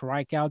 10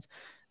 strikeouts.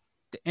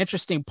 The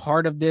interesting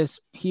part of this,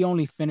 he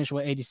only finished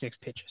with 86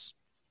 pitches.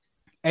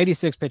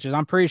 86 pitches.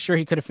 I'm pretty sure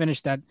he could have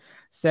finished that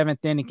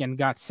seventh inning and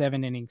got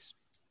 7 innings.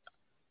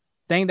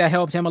 Thing that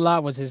helped him a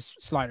lot was his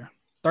slider.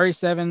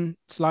 37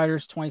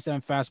 sliders,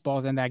 27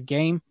 fastballs in that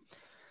game.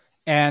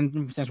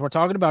 And since we're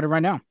talking about it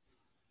right now,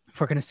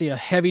 we're going to see a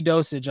heavy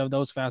dosage of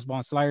those fastball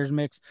and sliders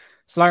mix.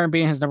 Slider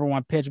being his number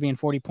one pitch, being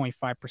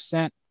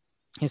 40.5%.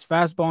 His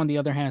fastball, on the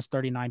other hand, is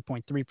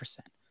 39.3%.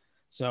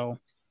 So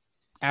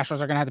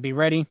Astros are going to have to be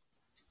ready.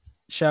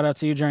 Shout out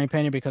to you, Jeremy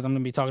Pena, because I'm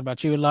going to be talking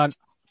about you a lot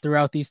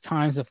throughout these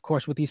times, of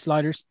course, with these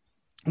sliders,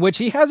 which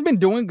he has been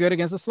doing good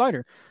against the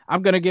slider.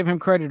 I'm going to give him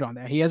credit on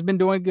that. He has been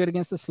doing good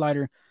against the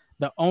slider.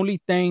 The only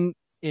thing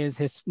is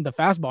the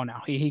fastball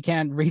now. He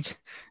can't reach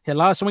a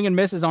lot of swing and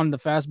misses on the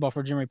fastball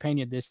for Jeremy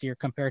Pena this year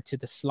compared to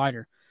the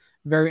slider.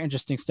 Very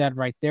interesting stat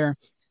right there.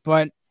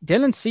 But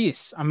Dylan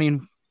Cease, I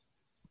mean,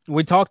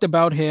 we talked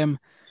about him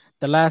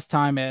the last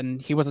time,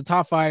 and he was a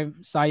top 5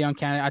 Cy Young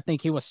candidate. I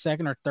think he was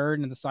second or third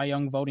in the Cy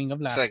Young voting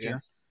of last Second.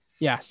 year.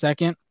 Yeah,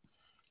 second.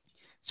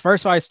 His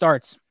first 5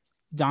 starts,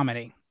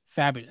 dominating,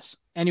 fabulous.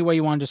 Any way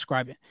you want to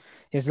describe it.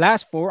 His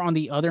last 4, on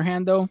the other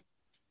hand, though,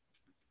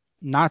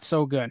 not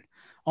so good.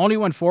 Only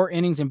won 4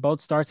 innings in both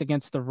starts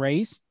against the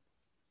Rays,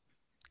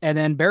 and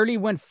then barely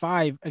went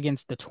 5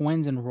 against the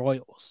Twins and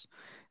Royals.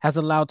 Has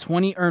allowed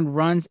 20 earned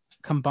runs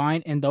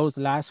combined in those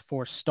last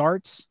 4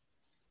 starts.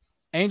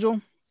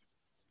 Angel,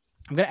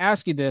 I'm going to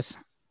ask you this.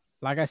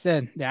 Like I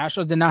said, the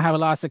Astros did not have a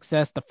lot of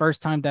success the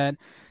first time that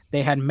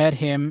they had met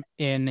him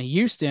in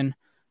Houston.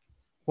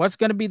 What's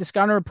going to be the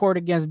scouting report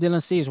against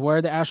Dylan Cease?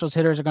 Where the Astros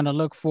hitters are going to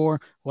look for?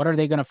 What are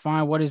they going to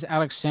find? What is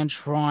Alex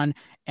Cintron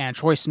and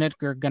Troy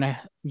Snitker going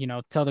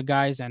to, tell the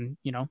guys? And,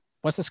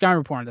 what's the scouting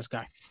report on this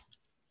guy?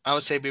 I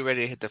would say be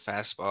ready to hit the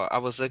fastball. I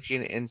was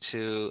looking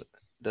into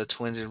the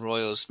Twins and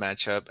Royals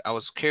matchup. I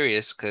was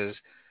curious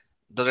because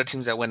those are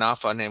teams that went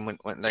off on him when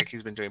like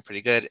he's been doing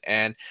pretty good.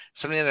 And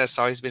something that I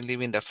saw, he's been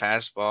leaving the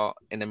fastball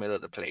in the middle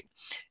of the plate.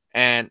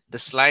 And the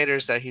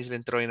sliders that he's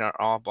been throwing are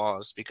all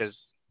balls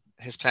because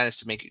his plan is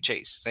to make you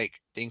chase,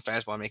 like think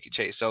fastball, make you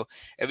chase. So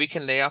if we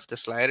can lay off the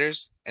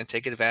sliders and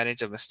take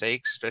advantage of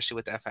mistakes, especially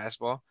with that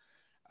fastball,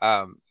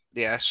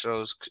 the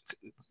Astros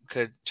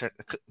could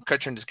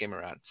turn this game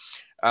around.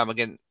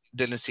 Again,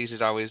 Dylan Cease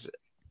is always,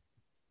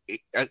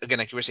 again,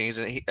 like you were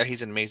saying,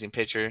 he's an amazing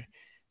pitcher.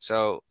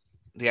 So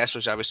the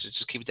Astros job is to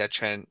just keep that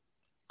trend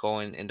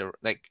going in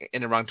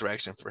the wrong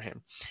direction for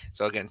him.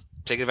 So again,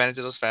 take advantage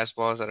of those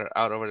fastballs that are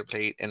out over the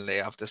plate and lay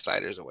off the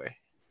sliders away.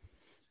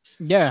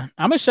 Yeah,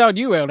 I'm going to shout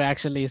you out,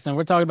 actually. So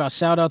we're talking about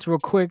shout outs real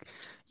quick.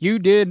 You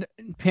did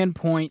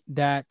pinpoint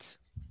that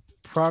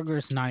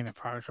not even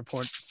progress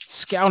report,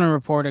 scouting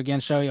report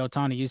against Shohei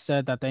Ohtani. You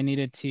said that they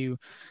needed to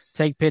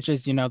take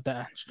pitches.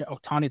 That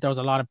Ohtani throws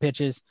a lot of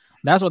pitches.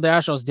 That's what the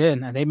Astros did,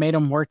 and they made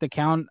him work the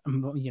count.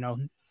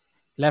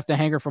 Left a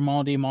hanger for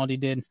Maldi. Maldi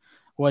did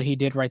what he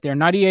did right there.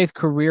 98th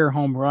career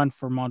home run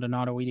for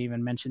Maldonado. We didn't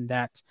even mention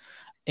that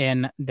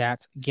in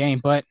that game.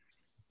 But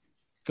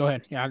go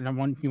ahead. Yeah,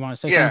 you want to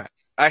say Yeah, something?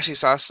 I actually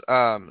saw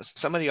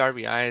some of the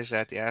RBIs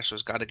that the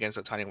Astros got against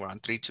Otani were on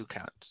 3-2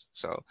 counts.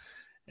 So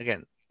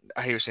again,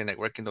 I hear you saying like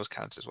working those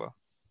counts as well.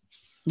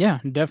 Yeah,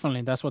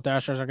 definitely. That's what the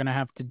Astros are going to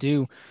have to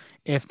do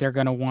if they're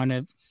going to want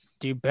to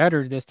do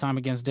better this time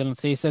against Dylan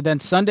Cease. So then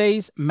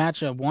Sunday's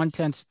matchup,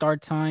 1:10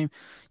 start time.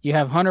 You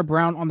have Hunter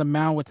Brown on the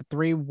mound with a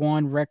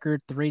 3-1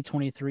 record,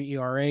 3.23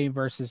 ERA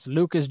versus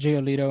Lucas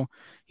Giolito.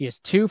 He is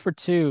 2 for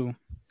 2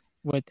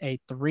 with a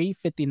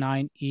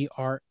 3.59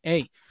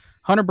 ERA.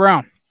 Hunter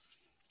Brown,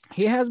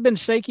 he has been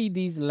shaky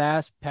these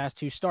past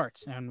 2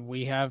 starts, and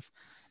we have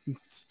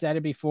said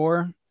it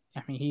before.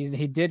 I mean,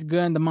 he did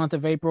good in the month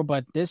of April,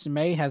 but this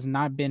May has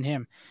not been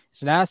him.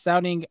 His last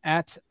outing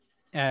at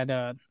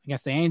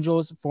against the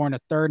Angels, 4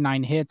 1/3,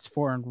 9 hits,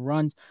 4 earned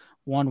runs,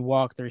 1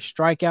 walk, 3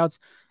 strikeouts.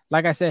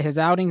 Like I said, his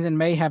outings in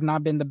May have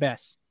not been the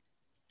best,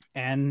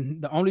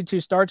 and the only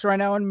 2 starts right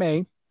now in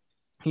May,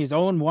 he's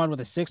 0-1 with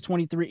a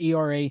 6.23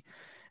 ERA.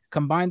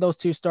 Combine those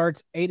 2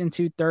 starts, 8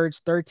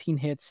 2/3, 13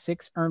 hits,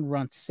 6 earned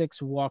runs,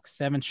 6 walks,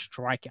 7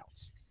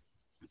 strikeouts.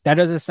 That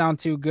doesn't sound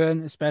too good,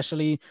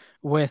 especially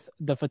with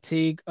the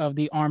fatigue of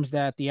the arms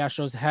that the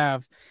Astros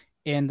have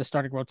in the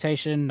starting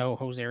rotation. No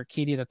Jose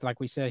Urquidy. That's like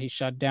we said, he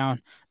shut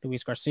down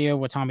Luis Garcia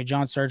with Tommy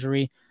John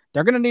surgery.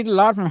 They're going to need a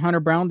lot from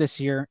Hunter Brown this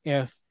year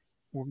if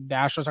the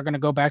Astros are going to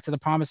go back to the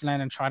promised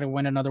land and try to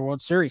win another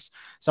World Series.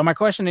 So my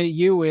question to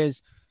you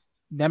is,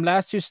 them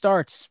last 2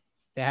 starts,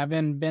 they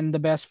haven't been the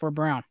best for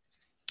Brown.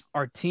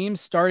 Are teams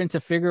starting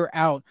to figure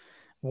out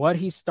what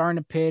he's starting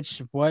to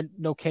pitch, what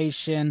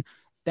location,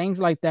 things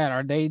like that.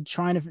 Are they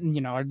trying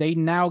to, are they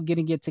now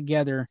getting it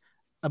together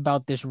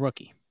about this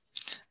rookie?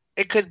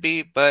 It could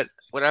be, but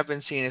what I've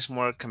been seeing is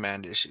more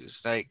command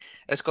issues. Like,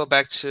 let's go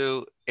back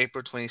to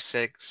April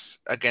 26th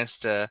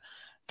against the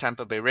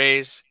Tampa Bay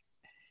Rays.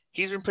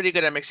 He's been pretty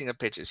good at mixing up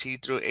pitches. He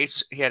had eight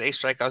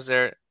strikeouts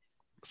there,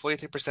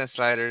 43%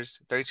 sliders,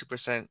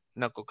 32%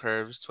 knuckle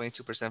curves,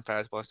 22%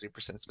 fastballs,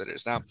 3%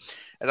 spitters. Now,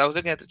 as I was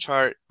looking at the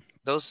chart,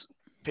 those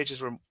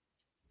pitches were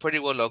pretty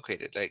well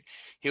located. Like,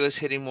 he was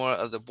hitting more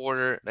of the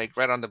border, like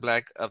right on the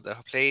black of the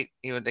plate.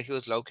 Even like he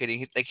was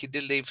locating, he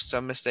did leave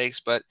some mistakes,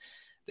 but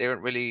they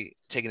weren't really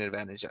taken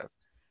advantage of.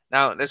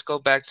 Now let's go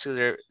back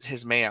to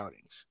his May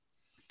outings.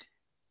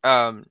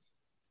 Um,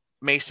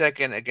 May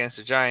 2nd against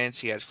the Giants,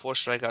 he had four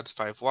strikeouts,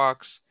 five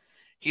walks.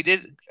 He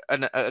did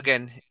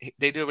again.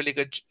 They do a really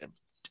good,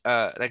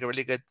 like a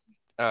really good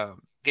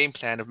game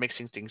plan of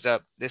mixing things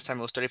up. This time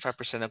it was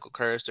 35% knuckle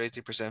curves,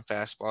 33%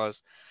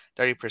 fastballs,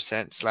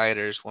 30%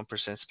 sliders, 1%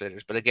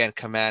 spitters. But again,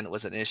 command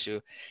was an issue.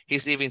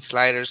 He's leaving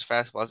sliders,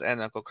 fastballs, and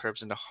knuckle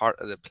curves in the heart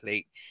of the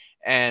plate.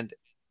 And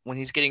when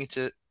he's getting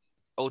to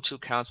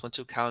 0-2 counts,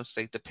 1-2 counts,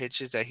 like the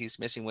pitches that he's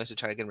missing with to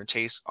try to get him to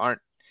chase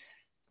aren't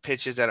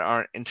pitches that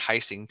aren't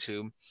enticing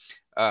to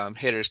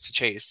hitters to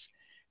chase.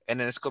 And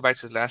then let's go back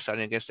to the last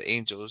outing against the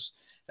Angels.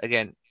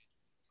 Again,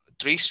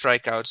 three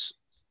strikeouts,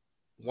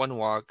 one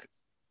walk,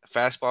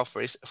 fastball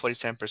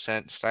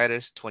 47%,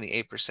 sliders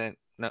 28%,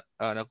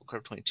 knuckle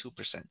curve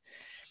 22%.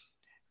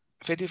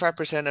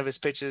 55% of his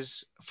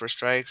pitches for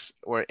strikes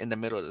were in the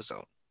middle of the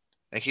zone.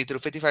 Like he threw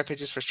 55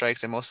 pitches for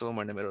strikes, and most of them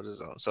were in the middle of the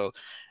zone. So,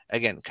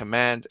 again,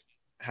 command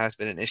has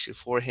been an issue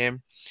for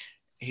him.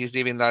 He's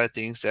leaving a lot of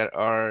things that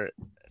are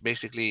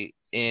basically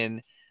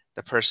in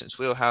the person's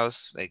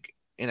wheelhouse, like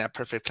in that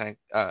perfect plan,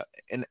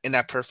 in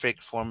that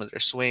perfect form of their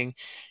swing.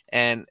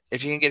 And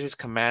if you can get his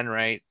command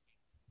right,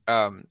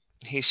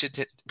 he should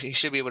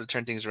be able to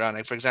turn things around.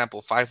 Like for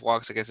example, five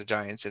walks against the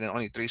Giants and then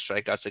only three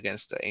strikeouts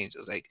against the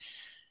Angels. Like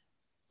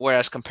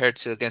whereas compared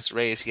to against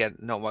Rays, he had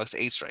no walks,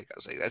 eight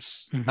strikeouts. Like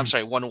that's I'm Mm-hmm.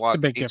 sorry, one It's a walk,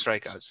 big eight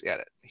difference. strikeouts.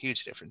 Yeah,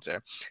 huge difference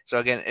there. So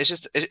again, it's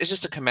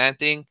just a command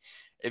thing.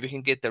 If you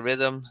can get the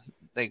rhythm,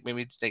 like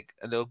maybe like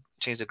a little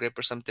change the grip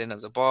or something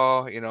of the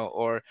ball,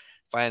 or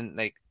find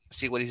like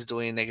see what he's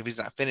doing. Like if he's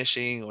not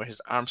finishing or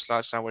his arm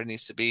slot's not where it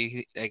needs to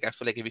be. Like I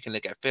feel like if you can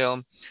look at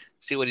film,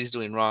 see what he's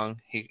doing wrong,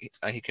 he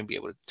can be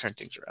able to turn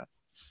things around.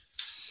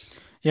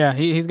 Yeah,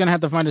 he's gonna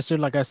have to find a suit,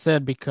 like I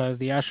said, because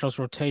the Astros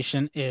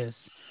rotation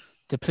is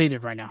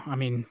depleted right now. I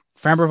mean,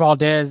 Framber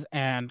Valdez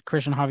and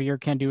Christian Javier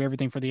can't do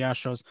everything for the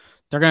Astros.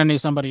 They're gonna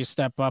need somebody to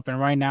step up, and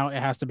right now it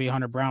has to be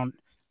Hunter Brown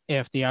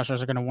if the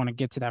Astros are gonna want to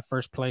get to that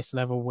first place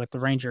level with the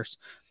Rangers.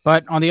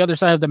 But on the other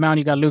side of the mound,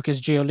 you got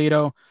Lucas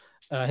Giolito.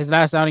 His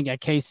last outing at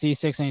KC,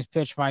 6 innings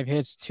pitched, 5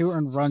 hits, 2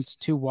 earned runs,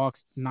 2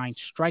 walks, 9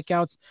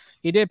 strikeouts.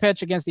 He did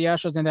pitch against the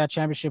Astros in that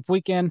championship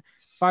weekend.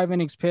 5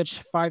 innings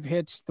pitched, 5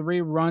 hits,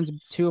 3 runs,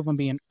 two of them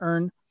being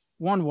earned,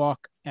 1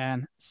 walk,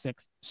 and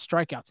 6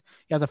 strikeouts.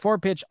 He has a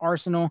four-pitch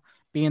arsenal,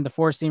 being the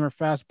four-seamer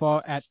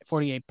fastball at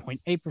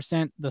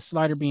 48.8%, the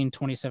slider being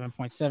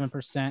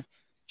 27.7%,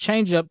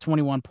 changeup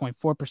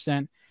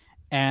 21.4%,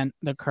 and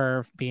the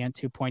curve being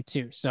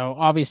 2.2. So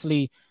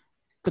obviously,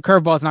 the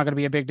curveball is not going to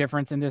be a big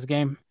difference in this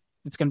game.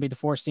 It's going to be the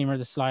four-seamer,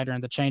 the slider,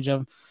 and the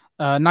changeup.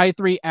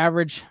 93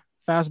 average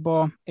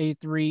fastball,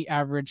 83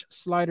 average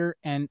slider,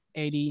 and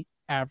 80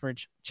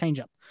 average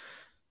changeup.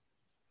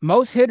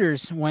 Most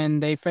hitters, when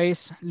they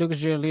face Lucas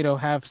Giolito,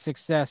 have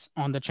success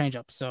on the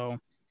changeup. So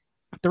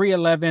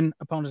 311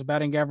 opponent's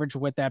batting average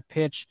with that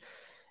pitch.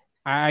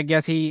 I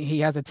guess he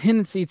has a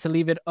tendency to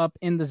leave it up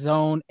in the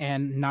zone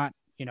and not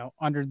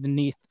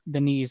underneath the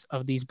knees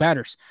of these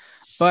batters.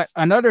 But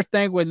another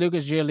thing with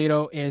Lucas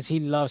Giolito is he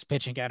loves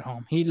pitching at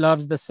home. He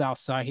loves the South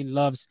Side. He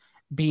loves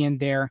being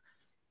there.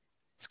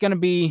 It's going to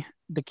be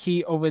the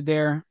key over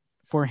there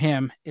for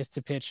him is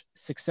to pitch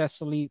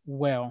successfully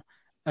well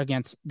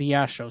against the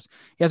Astros.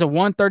 He has a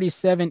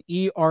 137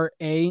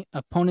 ERA,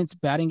 opponent's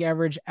batting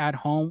average at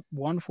home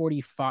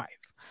 145.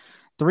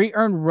 3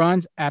 earned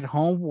runs at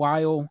home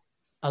while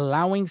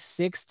allowing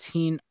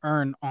 16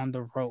 earned on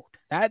the road.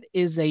 That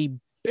is a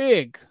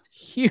big,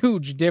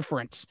 huge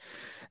difference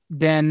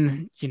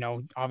than,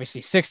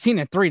 obviously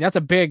 16-3. That's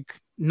a big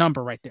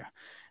number right there.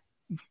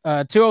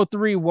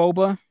 203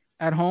 Woba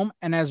at home.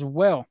 And as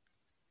well,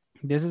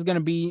 this is going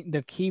to be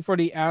the key for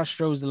the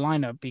Astros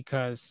lineup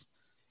because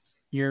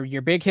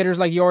your big hitters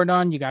like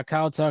Jordan, you got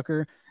Kyle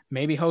Tucker,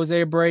 maybe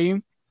Jose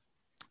Abreu.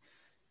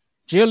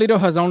 Giolito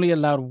has only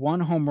allowed one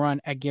home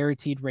run at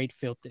guaranteed rate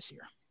field this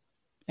year.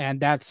 And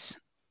that's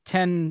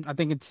 10, I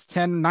think it's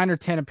 10, 9 or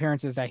 10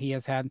 appearances that he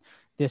has had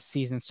this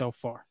season so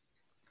far.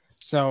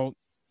 So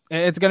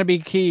it's going to be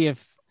key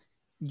if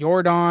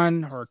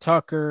Jordan or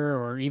Tucker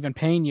or even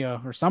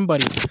Pena or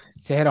somebody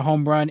to hit a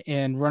home run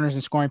in runners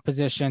in scoring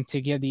position to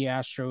give the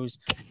Astros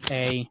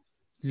a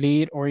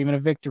lead or even a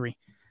victory.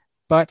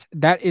 But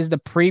that is the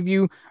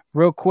preview.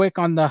 Real quick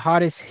on the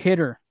hottest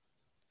hitter.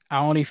 I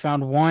only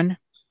found one,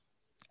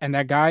 and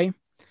that guy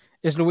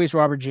is Luis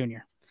Robert Jr.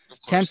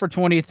 Of 10 course. for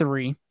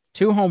 23,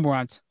 two home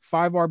runs,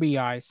 five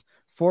RBIs,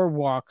 four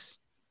walks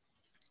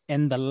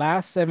in the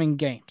last 7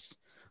 games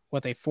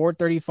with a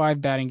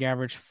 435 batting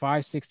average,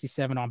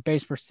 567 on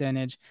base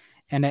percentage,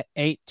 and an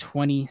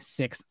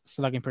 826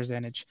 slugging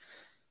percentage.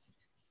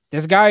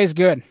 This guy is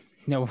good.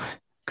 You know,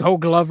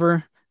 Gold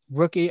Glover,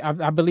 rookie.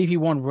 I believe he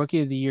won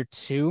Rookie of the Year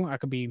too. I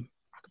could be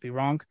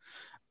wrong,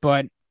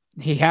 but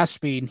he has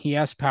speed. He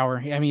has power.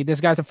 I mean, this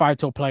guy's a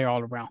five-tool player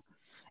all around.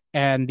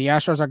 And the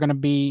Astros are going to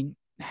be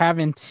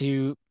having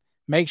to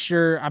make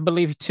sure. I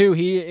believe too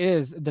he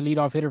is the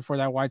leadoff hitter for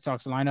that White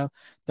Sox lineup.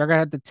 They're going to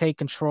have to take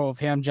control of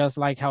him, just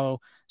like how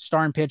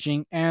starting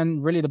pitching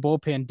and really the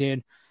bullpen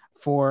did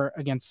for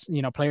against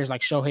players like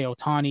Shohei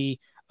Ohtani,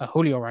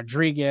 Julio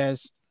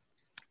Rodriguez,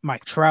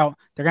 Mike Trout.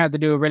 They're going to have to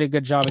do a really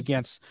good job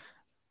against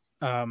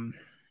um,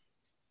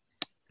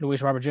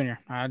 Luis Robert Jr.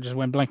 I just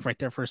went blank right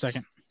there for a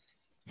second.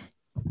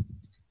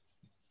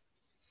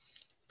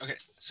 Okay,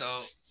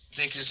 so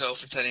thank you so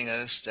for telling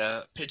us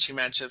the pitching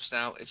matchups.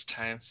 Now it's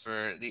time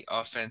for the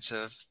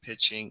offensive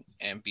pitching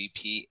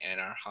MVP and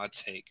our hot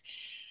take.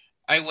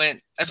 I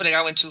feel like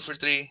I went 2 for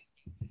 3.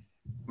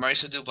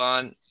 Mauricio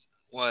Dubon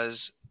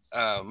was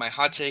my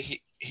hot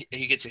take.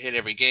 He gets a hit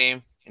every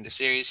game in the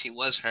series. He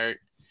was hurt,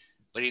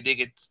 but he did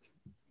get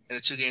in the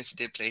 2 games he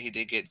did play. He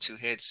did get 2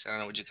 hits. I don't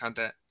know. Would you count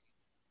that?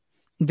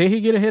 Did he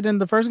get a hit in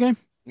the first game?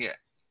 Yeah.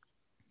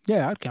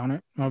 Yeah, I'd count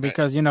it. Well, Right.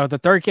 because the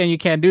third game you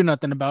can't do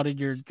nothing about it.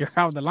 You're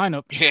out of the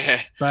lineup.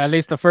 Yeah, But at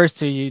least the first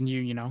two,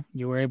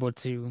 you were able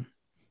to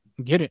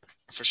get it.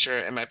 for sure.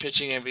 And my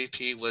pitching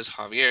MVP was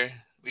Javier.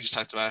 We just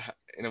talked about,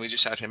 we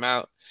just shouted him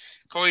out.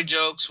 Corey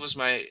Jokes was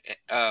my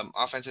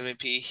offensive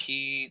MVP.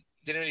 He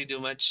didn't really do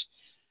much.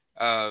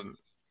 I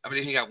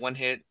believe he got 1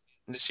 hit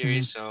in the Mhm.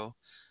 series. So,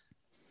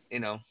 you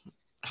know,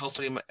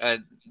 hopefully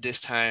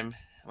this time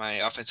my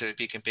offensive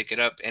MVP can pick it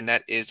up, and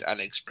that is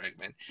Alex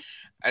Bregman.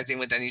 I think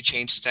with that new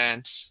change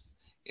stance,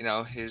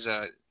 his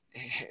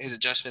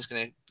adjustment is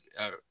going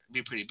to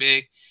be pretty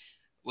big.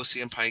 We'll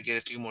see him probably get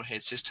a few more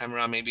hits this time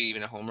around, maybe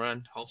even a home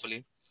run,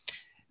 hopefully.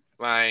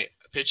 My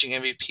pitching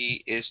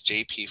MVP is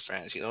JP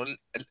France.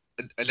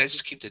 Let's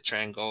just keep the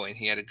trend going.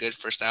 He had a good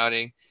first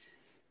outing,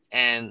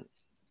 and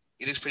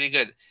he looks pretty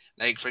good.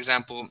 Like, for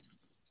example,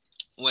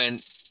 when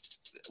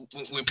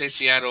we played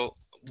Seattle,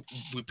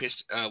 we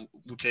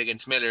played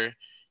against Miller.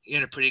 He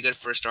had a pretty good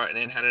first start and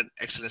then had an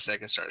excellent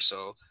second start.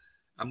 So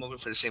I'm hoping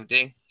for the same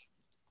thing.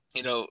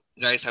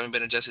 Guys haven't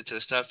been adjusted to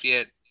the stuff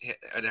yet.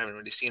 I haven't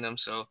really seen them,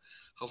 so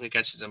hopefully it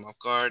catches them off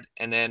guard.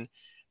 And then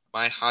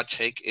my hot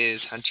take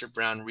is Hunter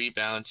Brown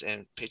rebounds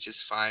and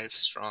pitches 5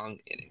 strong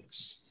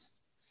innings.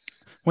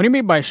 What do you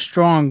mean by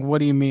strong? What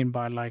do you mean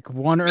by like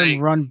one earned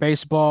Like run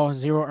baseball,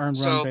 zero earned run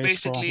so,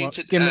 baseball? basically, Well,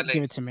 to give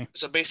it to me.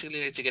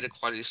 like, to get a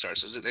quality start.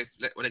 So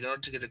in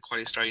order to get a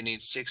quality start, you need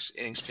 6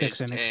 innings Six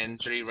pitched innings and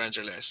pitched. 3 runs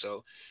or less.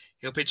 So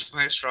he'll pitch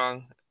 5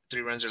 strong,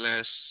 3 runs or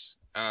less.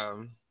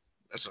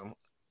 That's what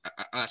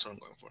that's what I'm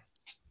going for.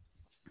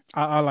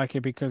 I like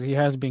it because he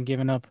has been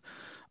giving up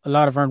a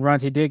lot of earned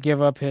runs. He did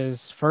give up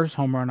his first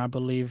home run, I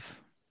believe.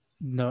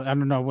 No, I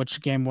don't know which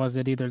game was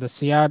it. Either the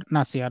Seattle,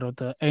 not Seattle,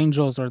 the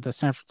Angels or the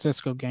San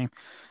Francisco game.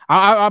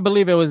 I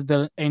believe it was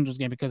the Angels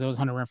game because it was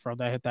Hunter Renfro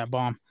that hit that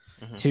bomb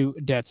Hmm. to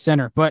dead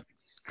center. But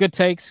good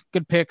takes,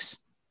 good picks.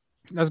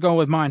 Let's go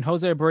with mine.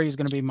 Jose Abreu is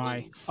going to be my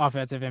Ooh,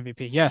 offensive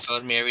MVP. you Yes,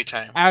 failed me every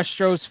time.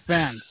 Astros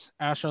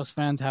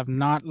fans have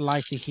not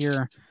liked to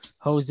hear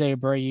Jose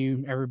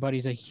Abreu.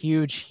 Everybody's a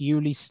huge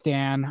Yuli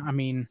stan. I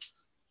mean,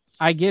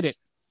 I get it.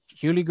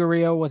 Yuli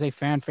Gurriel was a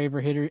fan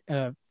favorite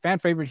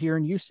here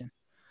in Houston.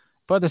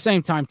 But at the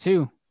same time,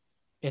 too,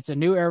 it's a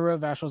new era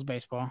of Astros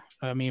baseball.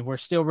 I mean, we're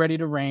still ready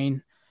to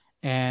rain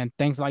and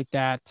things like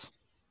that.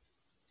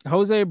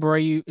 Jose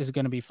Abreu is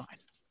going to be fine.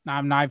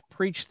 I've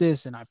preached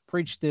this and I've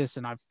preached this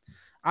and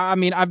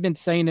I've been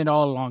saying it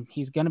all along.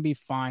 He's going to be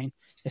fine.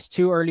 It's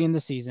too early in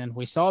the season.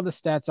 We saw the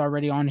stats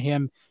already on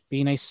him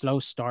being a slow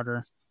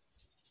starter.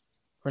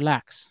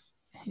 Relax.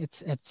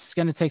 It's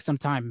going to take some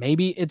time.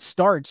 Maybe it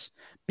starts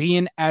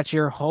being at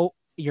your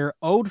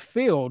old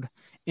field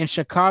in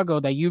Chicago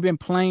that you've been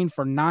playing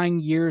for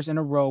 9 years in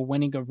a row,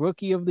 winning a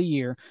Rookie of the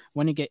Year,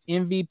 winning an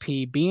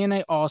MVP, being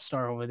an All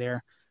Star over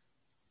there.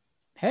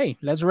 Hey,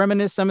 let's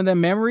reminisce some of the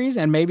memories,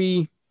 and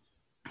maybe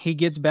he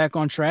gets back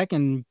on track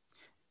and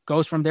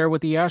goes from there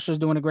with the Astros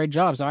doing a great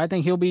job. So I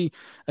think he'll be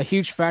a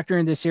huge factor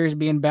in this series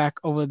being back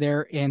over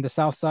there in the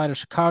south side of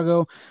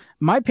Chicago.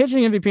 My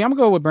pitching MVP, I'm going to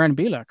go with Brandon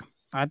Bielak.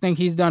 I think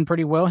he's done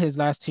pretty well his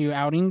last two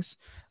outings.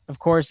 Of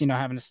course,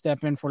 having to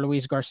step in for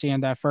Luis Garcia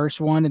in that first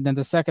one, and then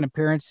the second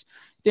appearance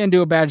didn't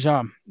do a bad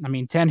job. I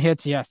mean, 10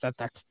 hits, yes,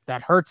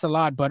 that hurts a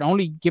lot, but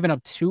only giving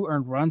up 2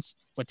 earned runs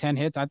with 10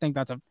 hits, I think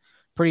that's a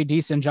pretty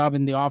decent job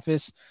in the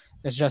office.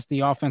 It's just the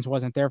offense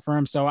wasn't there for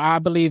him. So I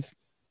believe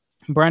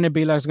Brandon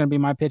Bielak is going to be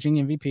my pitching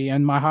MVP.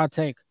 And my hot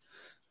take,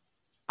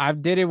 I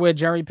did it with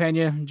Jerry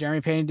Pena.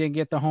 Jerry Pena didn't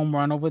get the home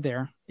run over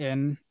there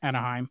in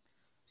Anaheim,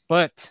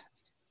 but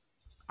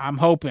I'm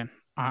hoping,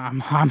 I'm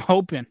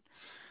hoping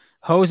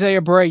Jose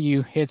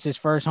Abreu hits his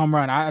first home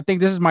run. I think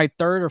this is my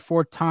third or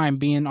fourth time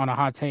being on a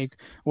hot take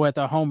with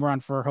a home run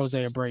for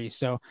Jose Abreu.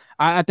 So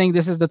I think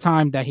this is the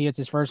time that he hits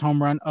his first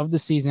home run of the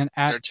season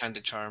at, Third time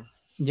the charm.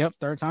 yep,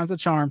 third time's the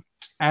charm,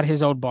 at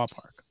his old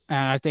ballpark.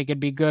 And I think it'd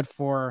be good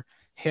for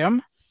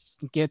him,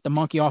 get the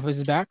monkey off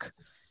his back.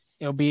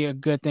 It'll be a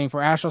good thing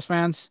for Astros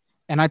fans.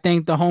 And I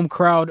think the home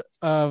crowd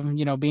of,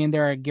 being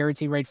there at Gary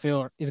T. Wright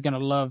Field is going to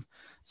love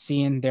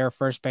seeing their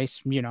first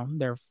base,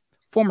 their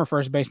former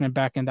first baseman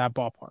back in that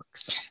ballpark.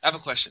 So, I have a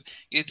question.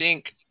 You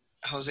think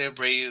Jose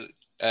Abreu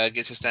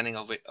gets a standing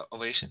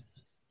ovation?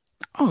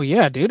 oh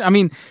yeah, dude. I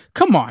mean,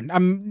 come on.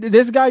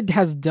 This guy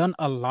has done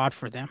a lot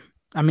for them.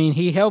 I mean,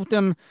 he helped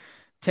them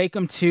take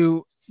them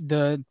to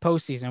the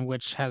postseason,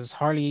 which has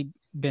hardly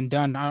been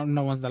done. I don't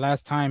know when's the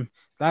last time.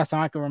 Last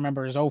time I can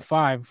remember is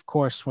 '05, of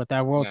course, with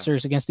that World No,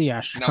 Series against the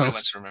nobody Astros.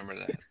 wants to remember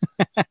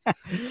that.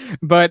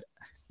 But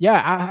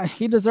yeah,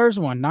 he deserves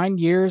one. 9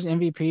 years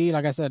MVP,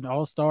 like I said,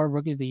 All Star,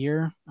 Rookie of the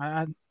Year.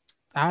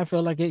 I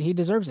feel like he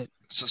deserves it.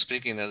 So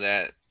speaking of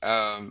that,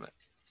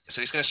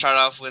 so he's going to start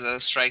off with a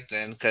strike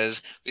then,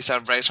 because we saw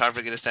Bryce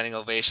Harper get a standing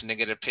ovation and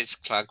get a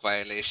pitch clock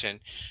violation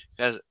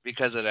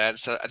because of that.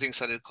 So I think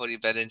so did Cody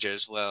Bellinger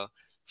as well.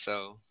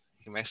 So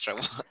he might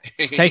start.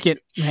 Take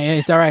it. Hey,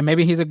 it's all right.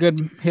 Maybe he's a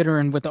good hitter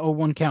and with the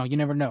 0-1 count. You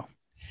never know.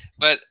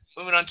 But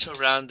moving on to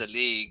around the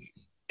league,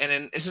 and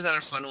then this is another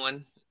fun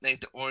one. Like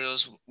the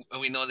Orioles,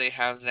 we know they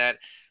have that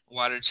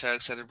water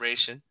jug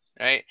celebration,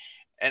 right?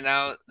 And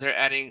now they're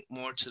adding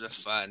more to the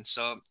fun.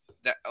 So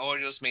the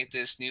Orioles made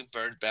this new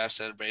bird bath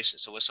celebration.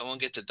 So when someone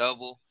gets a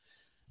double,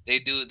 they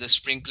do the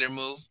sprinkler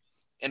move,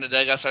 and the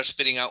dugout starts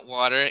spitting out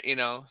water. They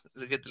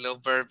get the little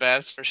bird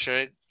baths for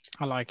sure.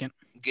 I like it.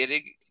 Get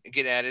it,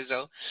 get at it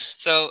though.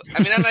 So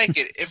I mean, I like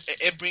it.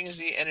 It brings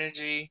the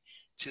energy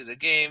to the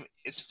game.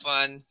 It's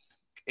fun.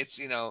 It's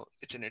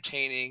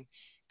entertaining.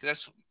 'Cause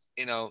that's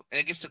and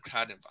it gets the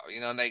crowd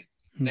involved. Like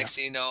Yeah. next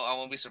thing you know, I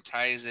won't be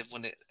surprised if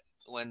when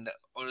the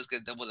Orioles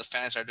get double, the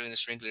fans are doing the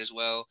sprinkler as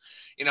well.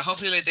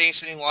 Hopefully like they ain't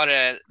spitting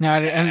water Now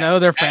and the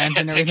other fans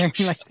and like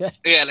everything like that.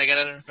 yeah, like at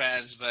other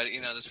fans. But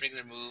the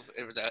sprinkler move,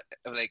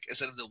 like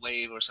instead of the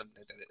wave or something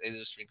like that, they do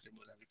a sprinkler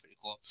move. That'd be pretty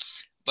cool.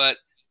 But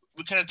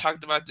we kind of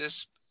talked about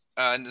this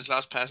in this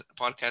last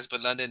podcast.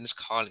 But London is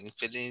calling.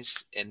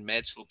 Phillies and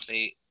Mets will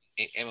play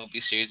a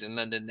MLB series in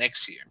London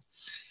next year.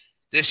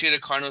 This year, the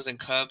Cardinals and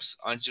Cubs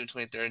on June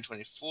 23rd and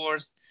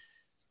 24th.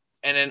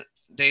 And then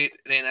they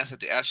announced that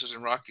the Astros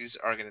and Rockies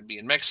are going to be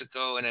in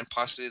Mexico, and then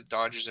possibly the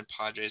Dodgers and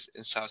Padres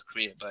in South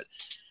Korea. But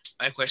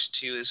my question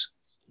to you is,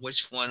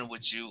 which one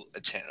would you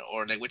attend,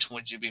 or like which one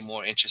would you be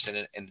more interested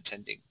in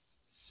attending?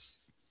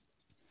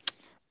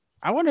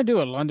 I want to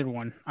do a London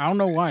one. I don't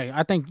know why.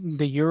 I think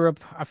the Europe.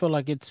 I feel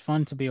like it's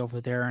fun to be over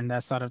there in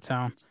that side of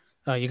town.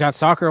 You got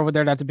soccer over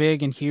there that's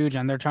big and huge,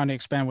 and they're trying to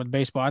expand with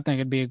baseball. I think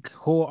it'd be a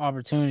cool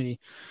opportunity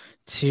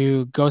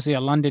to go see a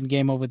London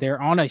game over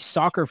there on a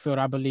soccer field.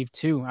 I believe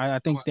too. I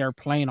think What? they're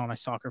playing on a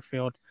soccer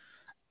field.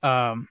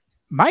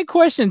 My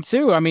question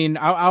too. I mean,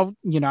 I'll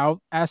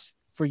ask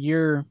for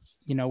your,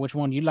 which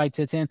one you'd like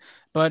to attend.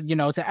 But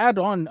to add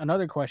on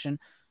another question,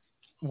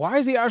 why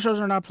is the Astros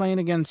are not playing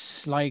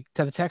against like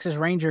to the Texas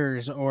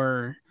Rangers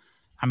or,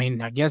 I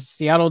mean, I guess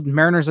Seattle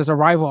Mariners as a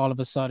rival all of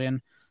a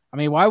sudden. I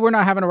mean, why we're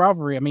not having a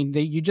rivalry? I mean,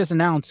 you just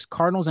announced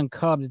Cardinals and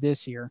Cubs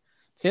this year.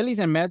 Phillies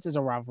and Mets is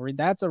a rivalry.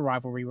 That's a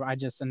rivalry I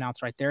just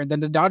announced right there. And then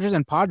the Dodgers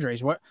and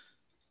Padres. What?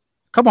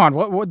 Come on,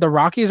 what the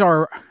Rockies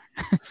are?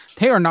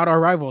 They are not our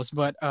rivals.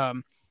 But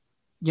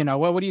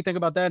what do you think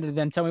about that? And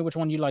then tell me which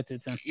one you like to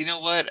attend. You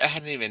know what? I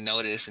hadn't even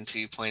noticed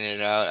until you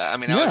pointed it out. I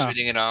mean, I was Yeah,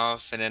 reading it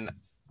off, and then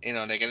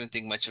like I didn't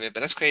think much of it.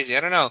 But that's crazy.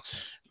 I don't know.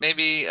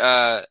 Maybe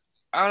I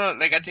don't know.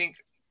 Like I think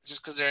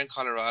just because they're in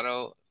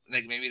Colorado,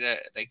 like maybe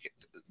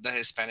the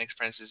Hispanic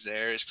presence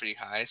there is pretty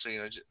high. So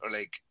or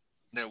like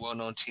they're a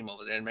well-known team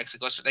over there in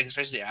Mexico, so, like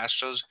especially the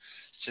Astros,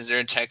 since they're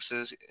in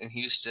Texas and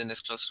Houston, that's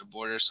close to the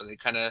border. So they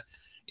kind of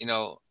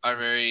are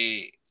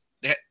very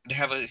they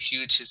have a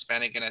huge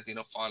Hispanic and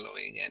Latino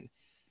following, and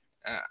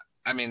uh,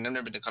 I mean I've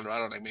never been to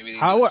Colorado. Like maybe they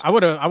do. I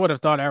would have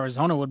thought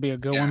Arizona would be a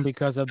good Yeah, one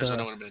because of Arizona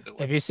the would have been a good if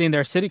one. you've seen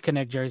their City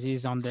Connect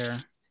jerseys on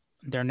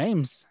their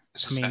names.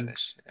 It's I in mean,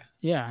 Spanish. Yeah.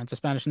 yeah, it's a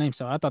Spanish name,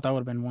 so I thought that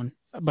would have been one.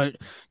 But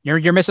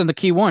you're missing the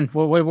key one.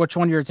 Which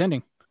one you're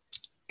attending?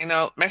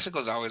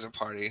 Mexico's always a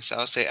party, so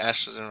I'll say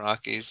Astros and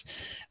Rockies.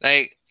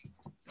 Like,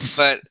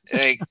 but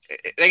like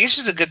it's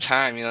just a good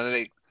time,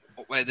 Like,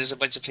 when there's a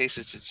bunch of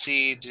places to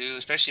see, do,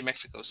 especially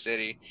Mexico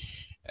City.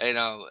 Like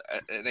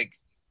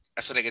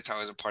I feel like it's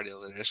always a party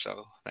over there.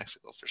 So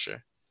Mexico for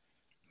sure.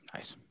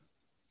 Nice.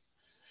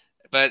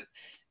 But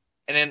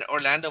and then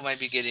Orlando might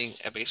be getting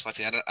a baseball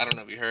team. I don't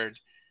know if you heard.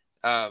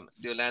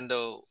 The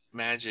Orlando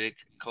Magic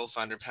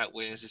co-founder Pat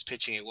Williams is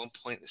pitching a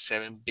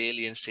 1.7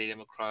 billion stadium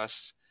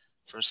across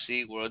from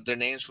SeaWorld. Their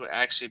names will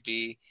actually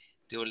be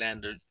the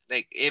Orlando,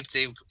 like if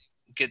they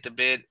get the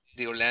bid,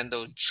 the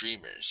Orlando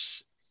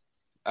Dreamers.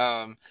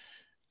 Um,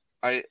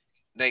 I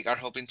are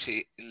hoping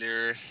to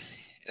lure,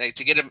 like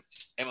to get a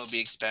MLB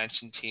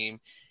expansion team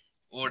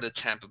or the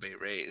Tampa Bay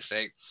Rays.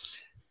 Like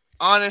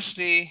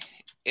honestly.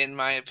 in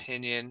my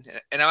opinion,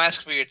 and I'll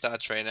ask for your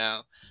thoughts right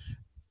now.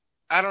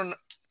 I don't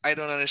I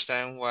don't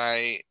understand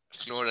why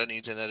Florida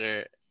needs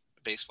another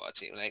baseball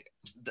team. Like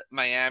the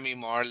Miami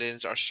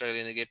Marlins are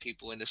struggling to get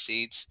people in the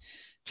seats.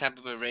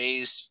 Tampa Bay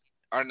Rays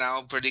are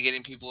now pretty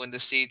getting people in the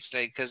seats,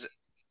 like because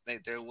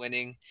like they're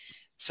winning.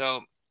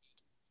 So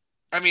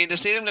I mean, the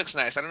stadium looks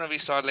nice. I don't know if you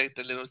saw like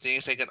the little thing.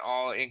 It's like an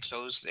all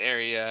enclosed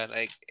area,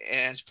 like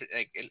and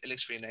like it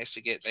looks pretty nice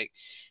to get like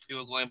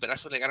people going. But I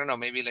feel like I don't know,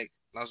 maybe like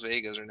Las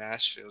Vegas or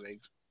Nashville,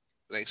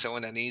 like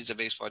someone that needs a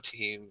baseball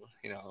team,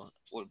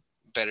 would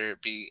better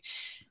be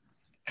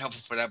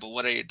helpful for that. But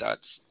what are your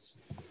thoughts?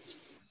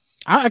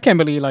 I can't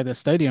believe like the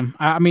stadium.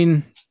 I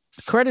mean,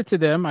 credit to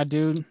them. I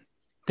do.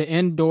 The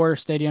indoor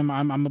stadium,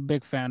 I'm a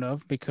big fan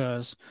of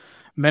because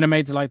Minute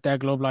Maid's like that,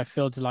 Globe Life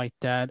Field's like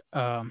that,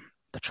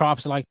 the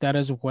Trop's like that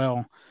as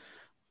well.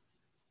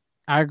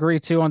 I agree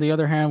too. On the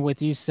other hand,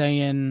 with you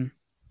saying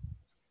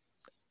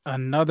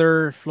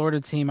another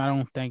Florida team, I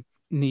don't think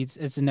needs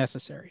it's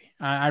necessary.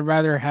 I'd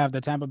rather have the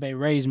Tampa Bay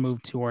Rays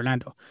move to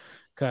Orlando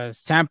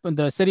because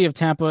the city of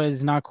Tampa,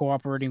 is not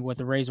cooperating with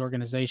the Rays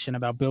organization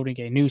about building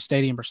a new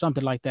stadium or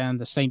something like that in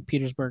the St.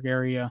 Petersburg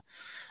area.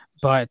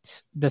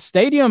 But the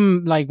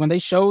stadium, like when they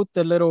showed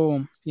the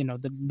little,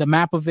 the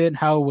map of it,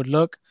 how it would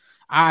look,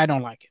 I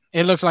don't like it.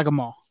 It looks like a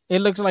mall. It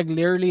looks like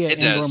literally an It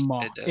indoor does.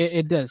 mall. It does.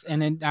 It does,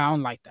 and I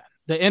don't like that.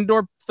 The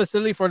indoor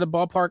facility for the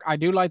ballpark, I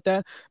do like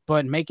that,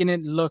 but making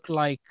it look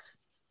like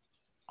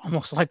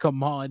almost like a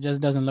mall, it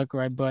just doesn't look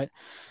right. But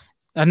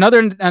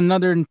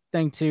another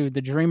thing too,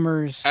 the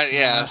Dreamers.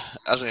 Yeah,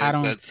 I was I like,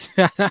 don't.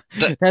 but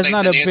the That's like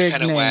not the a name's big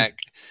kind of name. whack.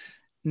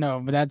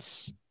 No, but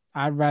that's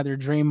I'd rather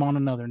dream on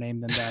another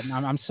name than that.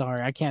 I'm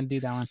sorry, I can't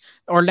do that one.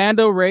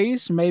 Orlando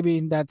Rays,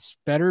 maybe that's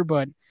better,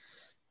 but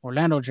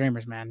Orlando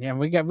Dreamers, man, yeah,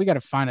 we got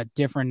to find a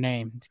different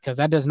name because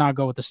that does not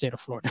go with the state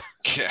of Florida.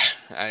 Yeah,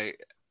 I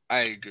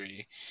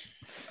agree.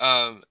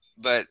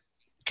 But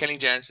Kenny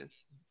Johnson,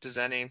 does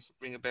that name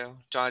ring a bell?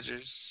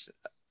 Dodgers,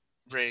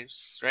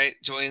 Braves, right?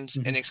 Joins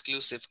Mhm. an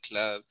exclusive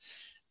club.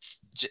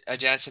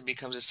 Jansen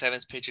becomes the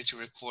seventh pitcher to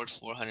record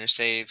 400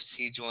 saves.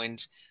 He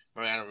joins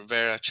Mariano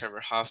Rivera,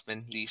 Trevor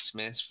Hoffman, Lee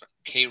Smith,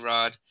 K.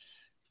 Rod,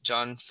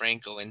 John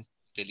Franco, and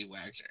Billy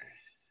Wagner.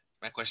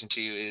 My question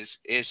to you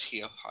is he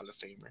a Hall of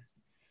Famer?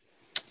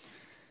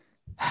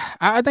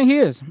 I think he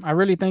is. I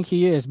really think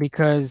he is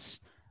because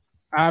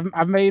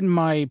I've made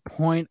my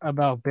point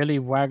about Billy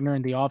Wagner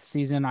in the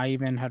offseason. I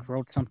even had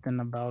wrote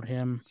something about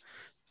him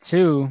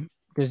too,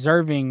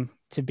 deserving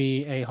to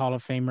be a Hall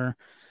of Famer.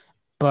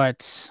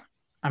 But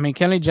I mean,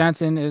 Kenley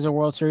Jansen is a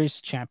World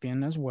Series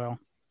champion as well.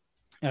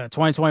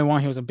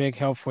 2021, he was a big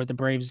help for the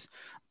Braves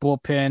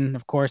bullpen.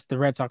 Of course, the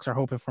Red Sox are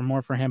hoping for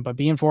more for him, but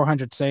being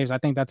 400 saves, I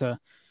think that's a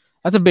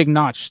big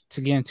notch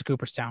to get into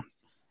Cooperstown.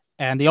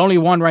 And the only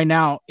one right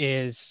now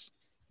is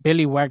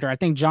Billy Wagner. I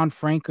think John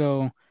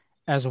Franco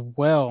as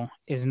well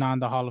is not in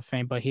the Hall of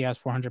Fame, but he has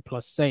 400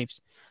 plus saves,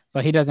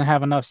 but he doesn't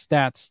have enough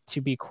stats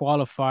to be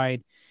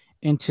qualified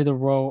into the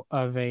role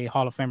of a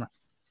Hall of Famer.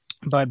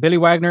 But Billy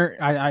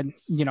Wagner,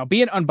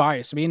 being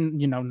unbiased, being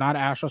not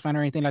an Astros fan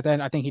or anything like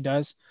that, I think he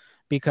does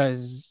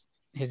because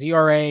his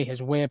ERA,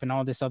 his WHIP, and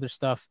all this other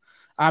stuff.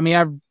 I mean,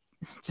 I've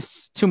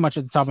just too much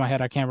at the top of my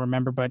head. I can't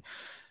remember, but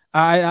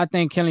I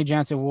think Kenley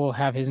Jansen will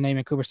have his name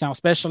in Cooperstown,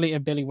 especially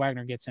if Billy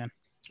Wagner gets in.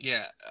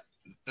 Yeah,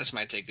 that's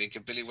my take. Like,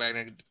 if Billy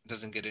Wagner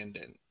doesn't get in,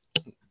 then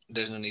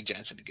there's no need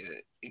Jansen to get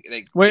it.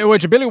 Like,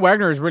 Which Billy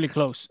Wagner is really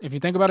close. If you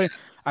think about yeah, it,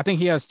 I think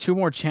he has two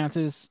more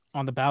chances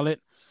on the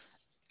ballot,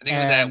 I think it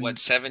was at what and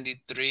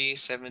 73,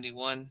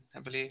 71,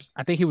 I believe.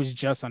 I think he was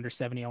just under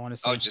 70. I want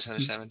to Oh, say, just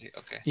under 70.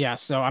 Okay. yeah.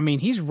 So I mean,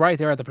 he's right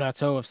there at the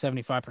plateau of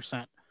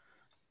 75%.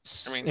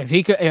 I mean, If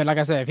he could, like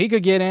I said, if he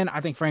could get in, I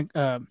think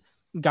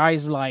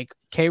guys like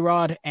K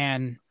Rod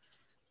and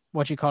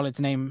what you call its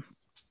name,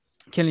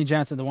 Kenley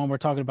Jansen, the one we're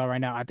talking about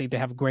right now, I think they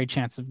have a great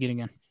chance of getting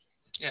in.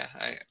 yeah,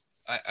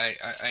 I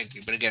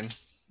agree. But again,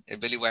 if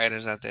Billy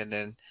Wagner's not there,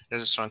 then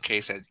there's a strong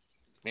case that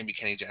maybe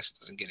Kenny Jackson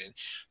doesn't get in.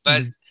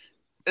 But Mhm.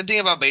 the thing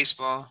about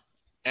baseball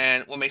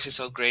and what makes it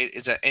so great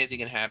is that anything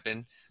can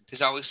happen.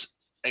 There's always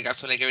like I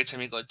feel like every time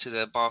you go to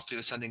the ball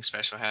field, something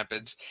special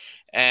happens,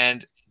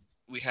 and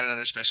we had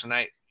another special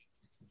night.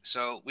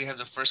 So we have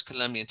the first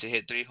Colombian to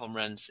hit 3 home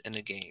runs in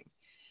a game.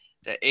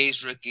 The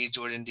A's rookie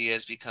Jordan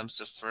Diaz becomes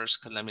the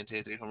first Colombian to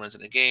hit 3 home runs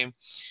in a game.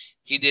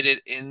 He did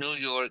it in New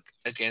York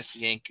against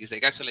the Yankees.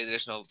 Like I feel like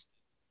there's no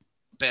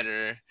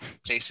better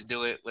place to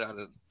do it without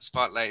the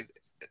spotlight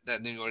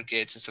that New York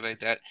gets and stuff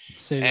like that.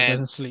 City that And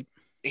doesn't sleep.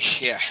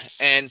 yeah,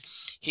 and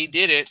he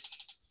did it.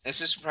 It's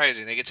just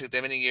surprising. Like it took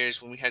that many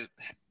years we have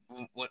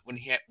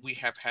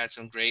had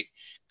some great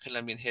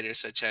Colombian hitters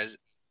such as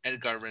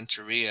Edgar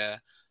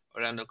Renteria,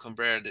 Orlando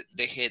Cabrera. That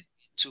they hit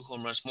 2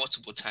 home runs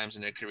multiple times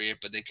in their career,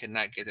 but they could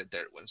not get the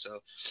third one.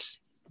 So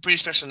pretty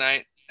special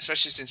night,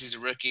 especially since he's a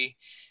rookie.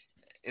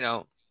 You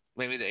know,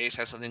 maybe the A's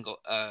have something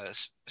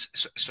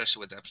special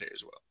with that player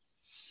as well.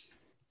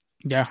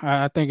 Yeah,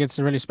 I think it's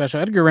really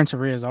special. Edgar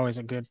Renteria is always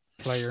a good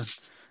player.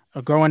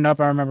 Growing up,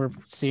 I remember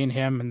seeing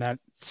him in that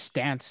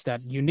stance,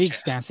 that unique Yeah,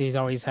 stance he's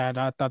always had.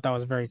 I thought that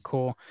was very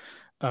cool.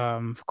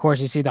 Of course,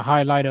 you see the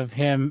highlight of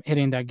him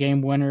hitting that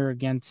game winner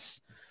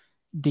against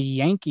the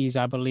Yankees,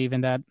 I believe,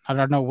 in that I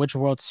don't know which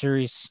World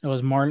Series it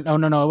was. Oh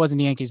no, it wasn't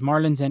the Yankees.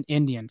 Marlins and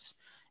Indians.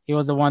 He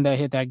was the one that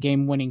hit that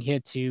game-winning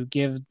hit to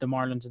give the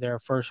Marlins their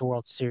first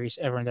World Series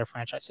ever in their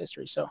franchise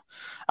history. So,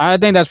 I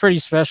think that's pretty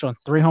special.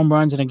 3 home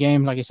runs in a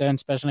game, like I said,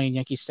 especially in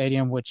Yankee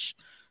Stadium, which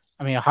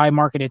I mean, a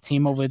high-marketed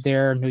team over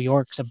there. New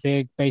York's a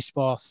big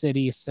baseball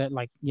city, set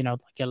like like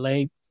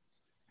LA.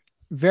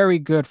 Very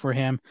good for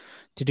him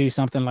to do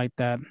something like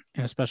that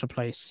in a special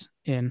place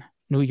in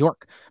New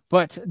York.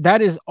 But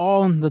that is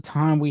all the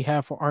time we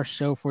have for our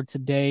show for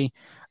today.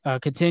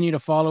 Continue to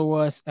follow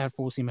us at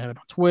Full Steam Ahead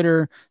on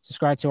Twitter.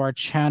 Subscribe to our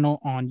channel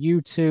on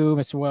YouTube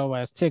as well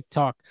as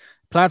TikTok.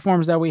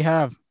 Platforms that we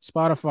have: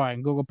 Spotify,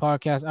 Google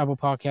Podcasts, Apple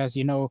Podcasts.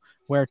 You know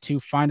where to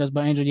find us.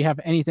 But Angel, do you have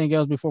anything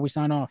else before we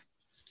sign off?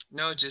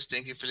 No, just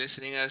thank you for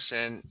listening to us,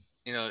 and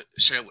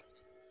share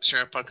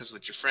our podcast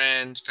with your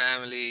friends,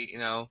 family.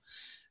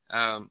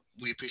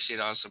 We appreciate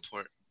all the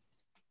support.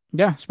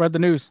 Yeah, spread the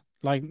news.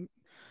 Like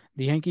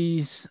the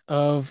Yankees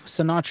of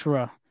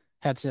Sinatra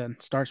had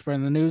said, start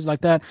spreading the news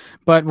like that.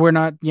 But we're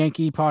not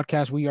Yankee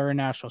podcast. We are a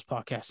Nationals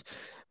podcast.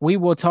 We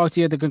will talk to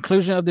you at the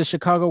conclusion of the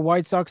Chicago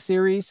White Sox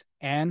series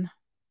and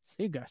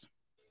see you guys.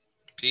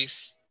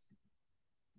 Peace.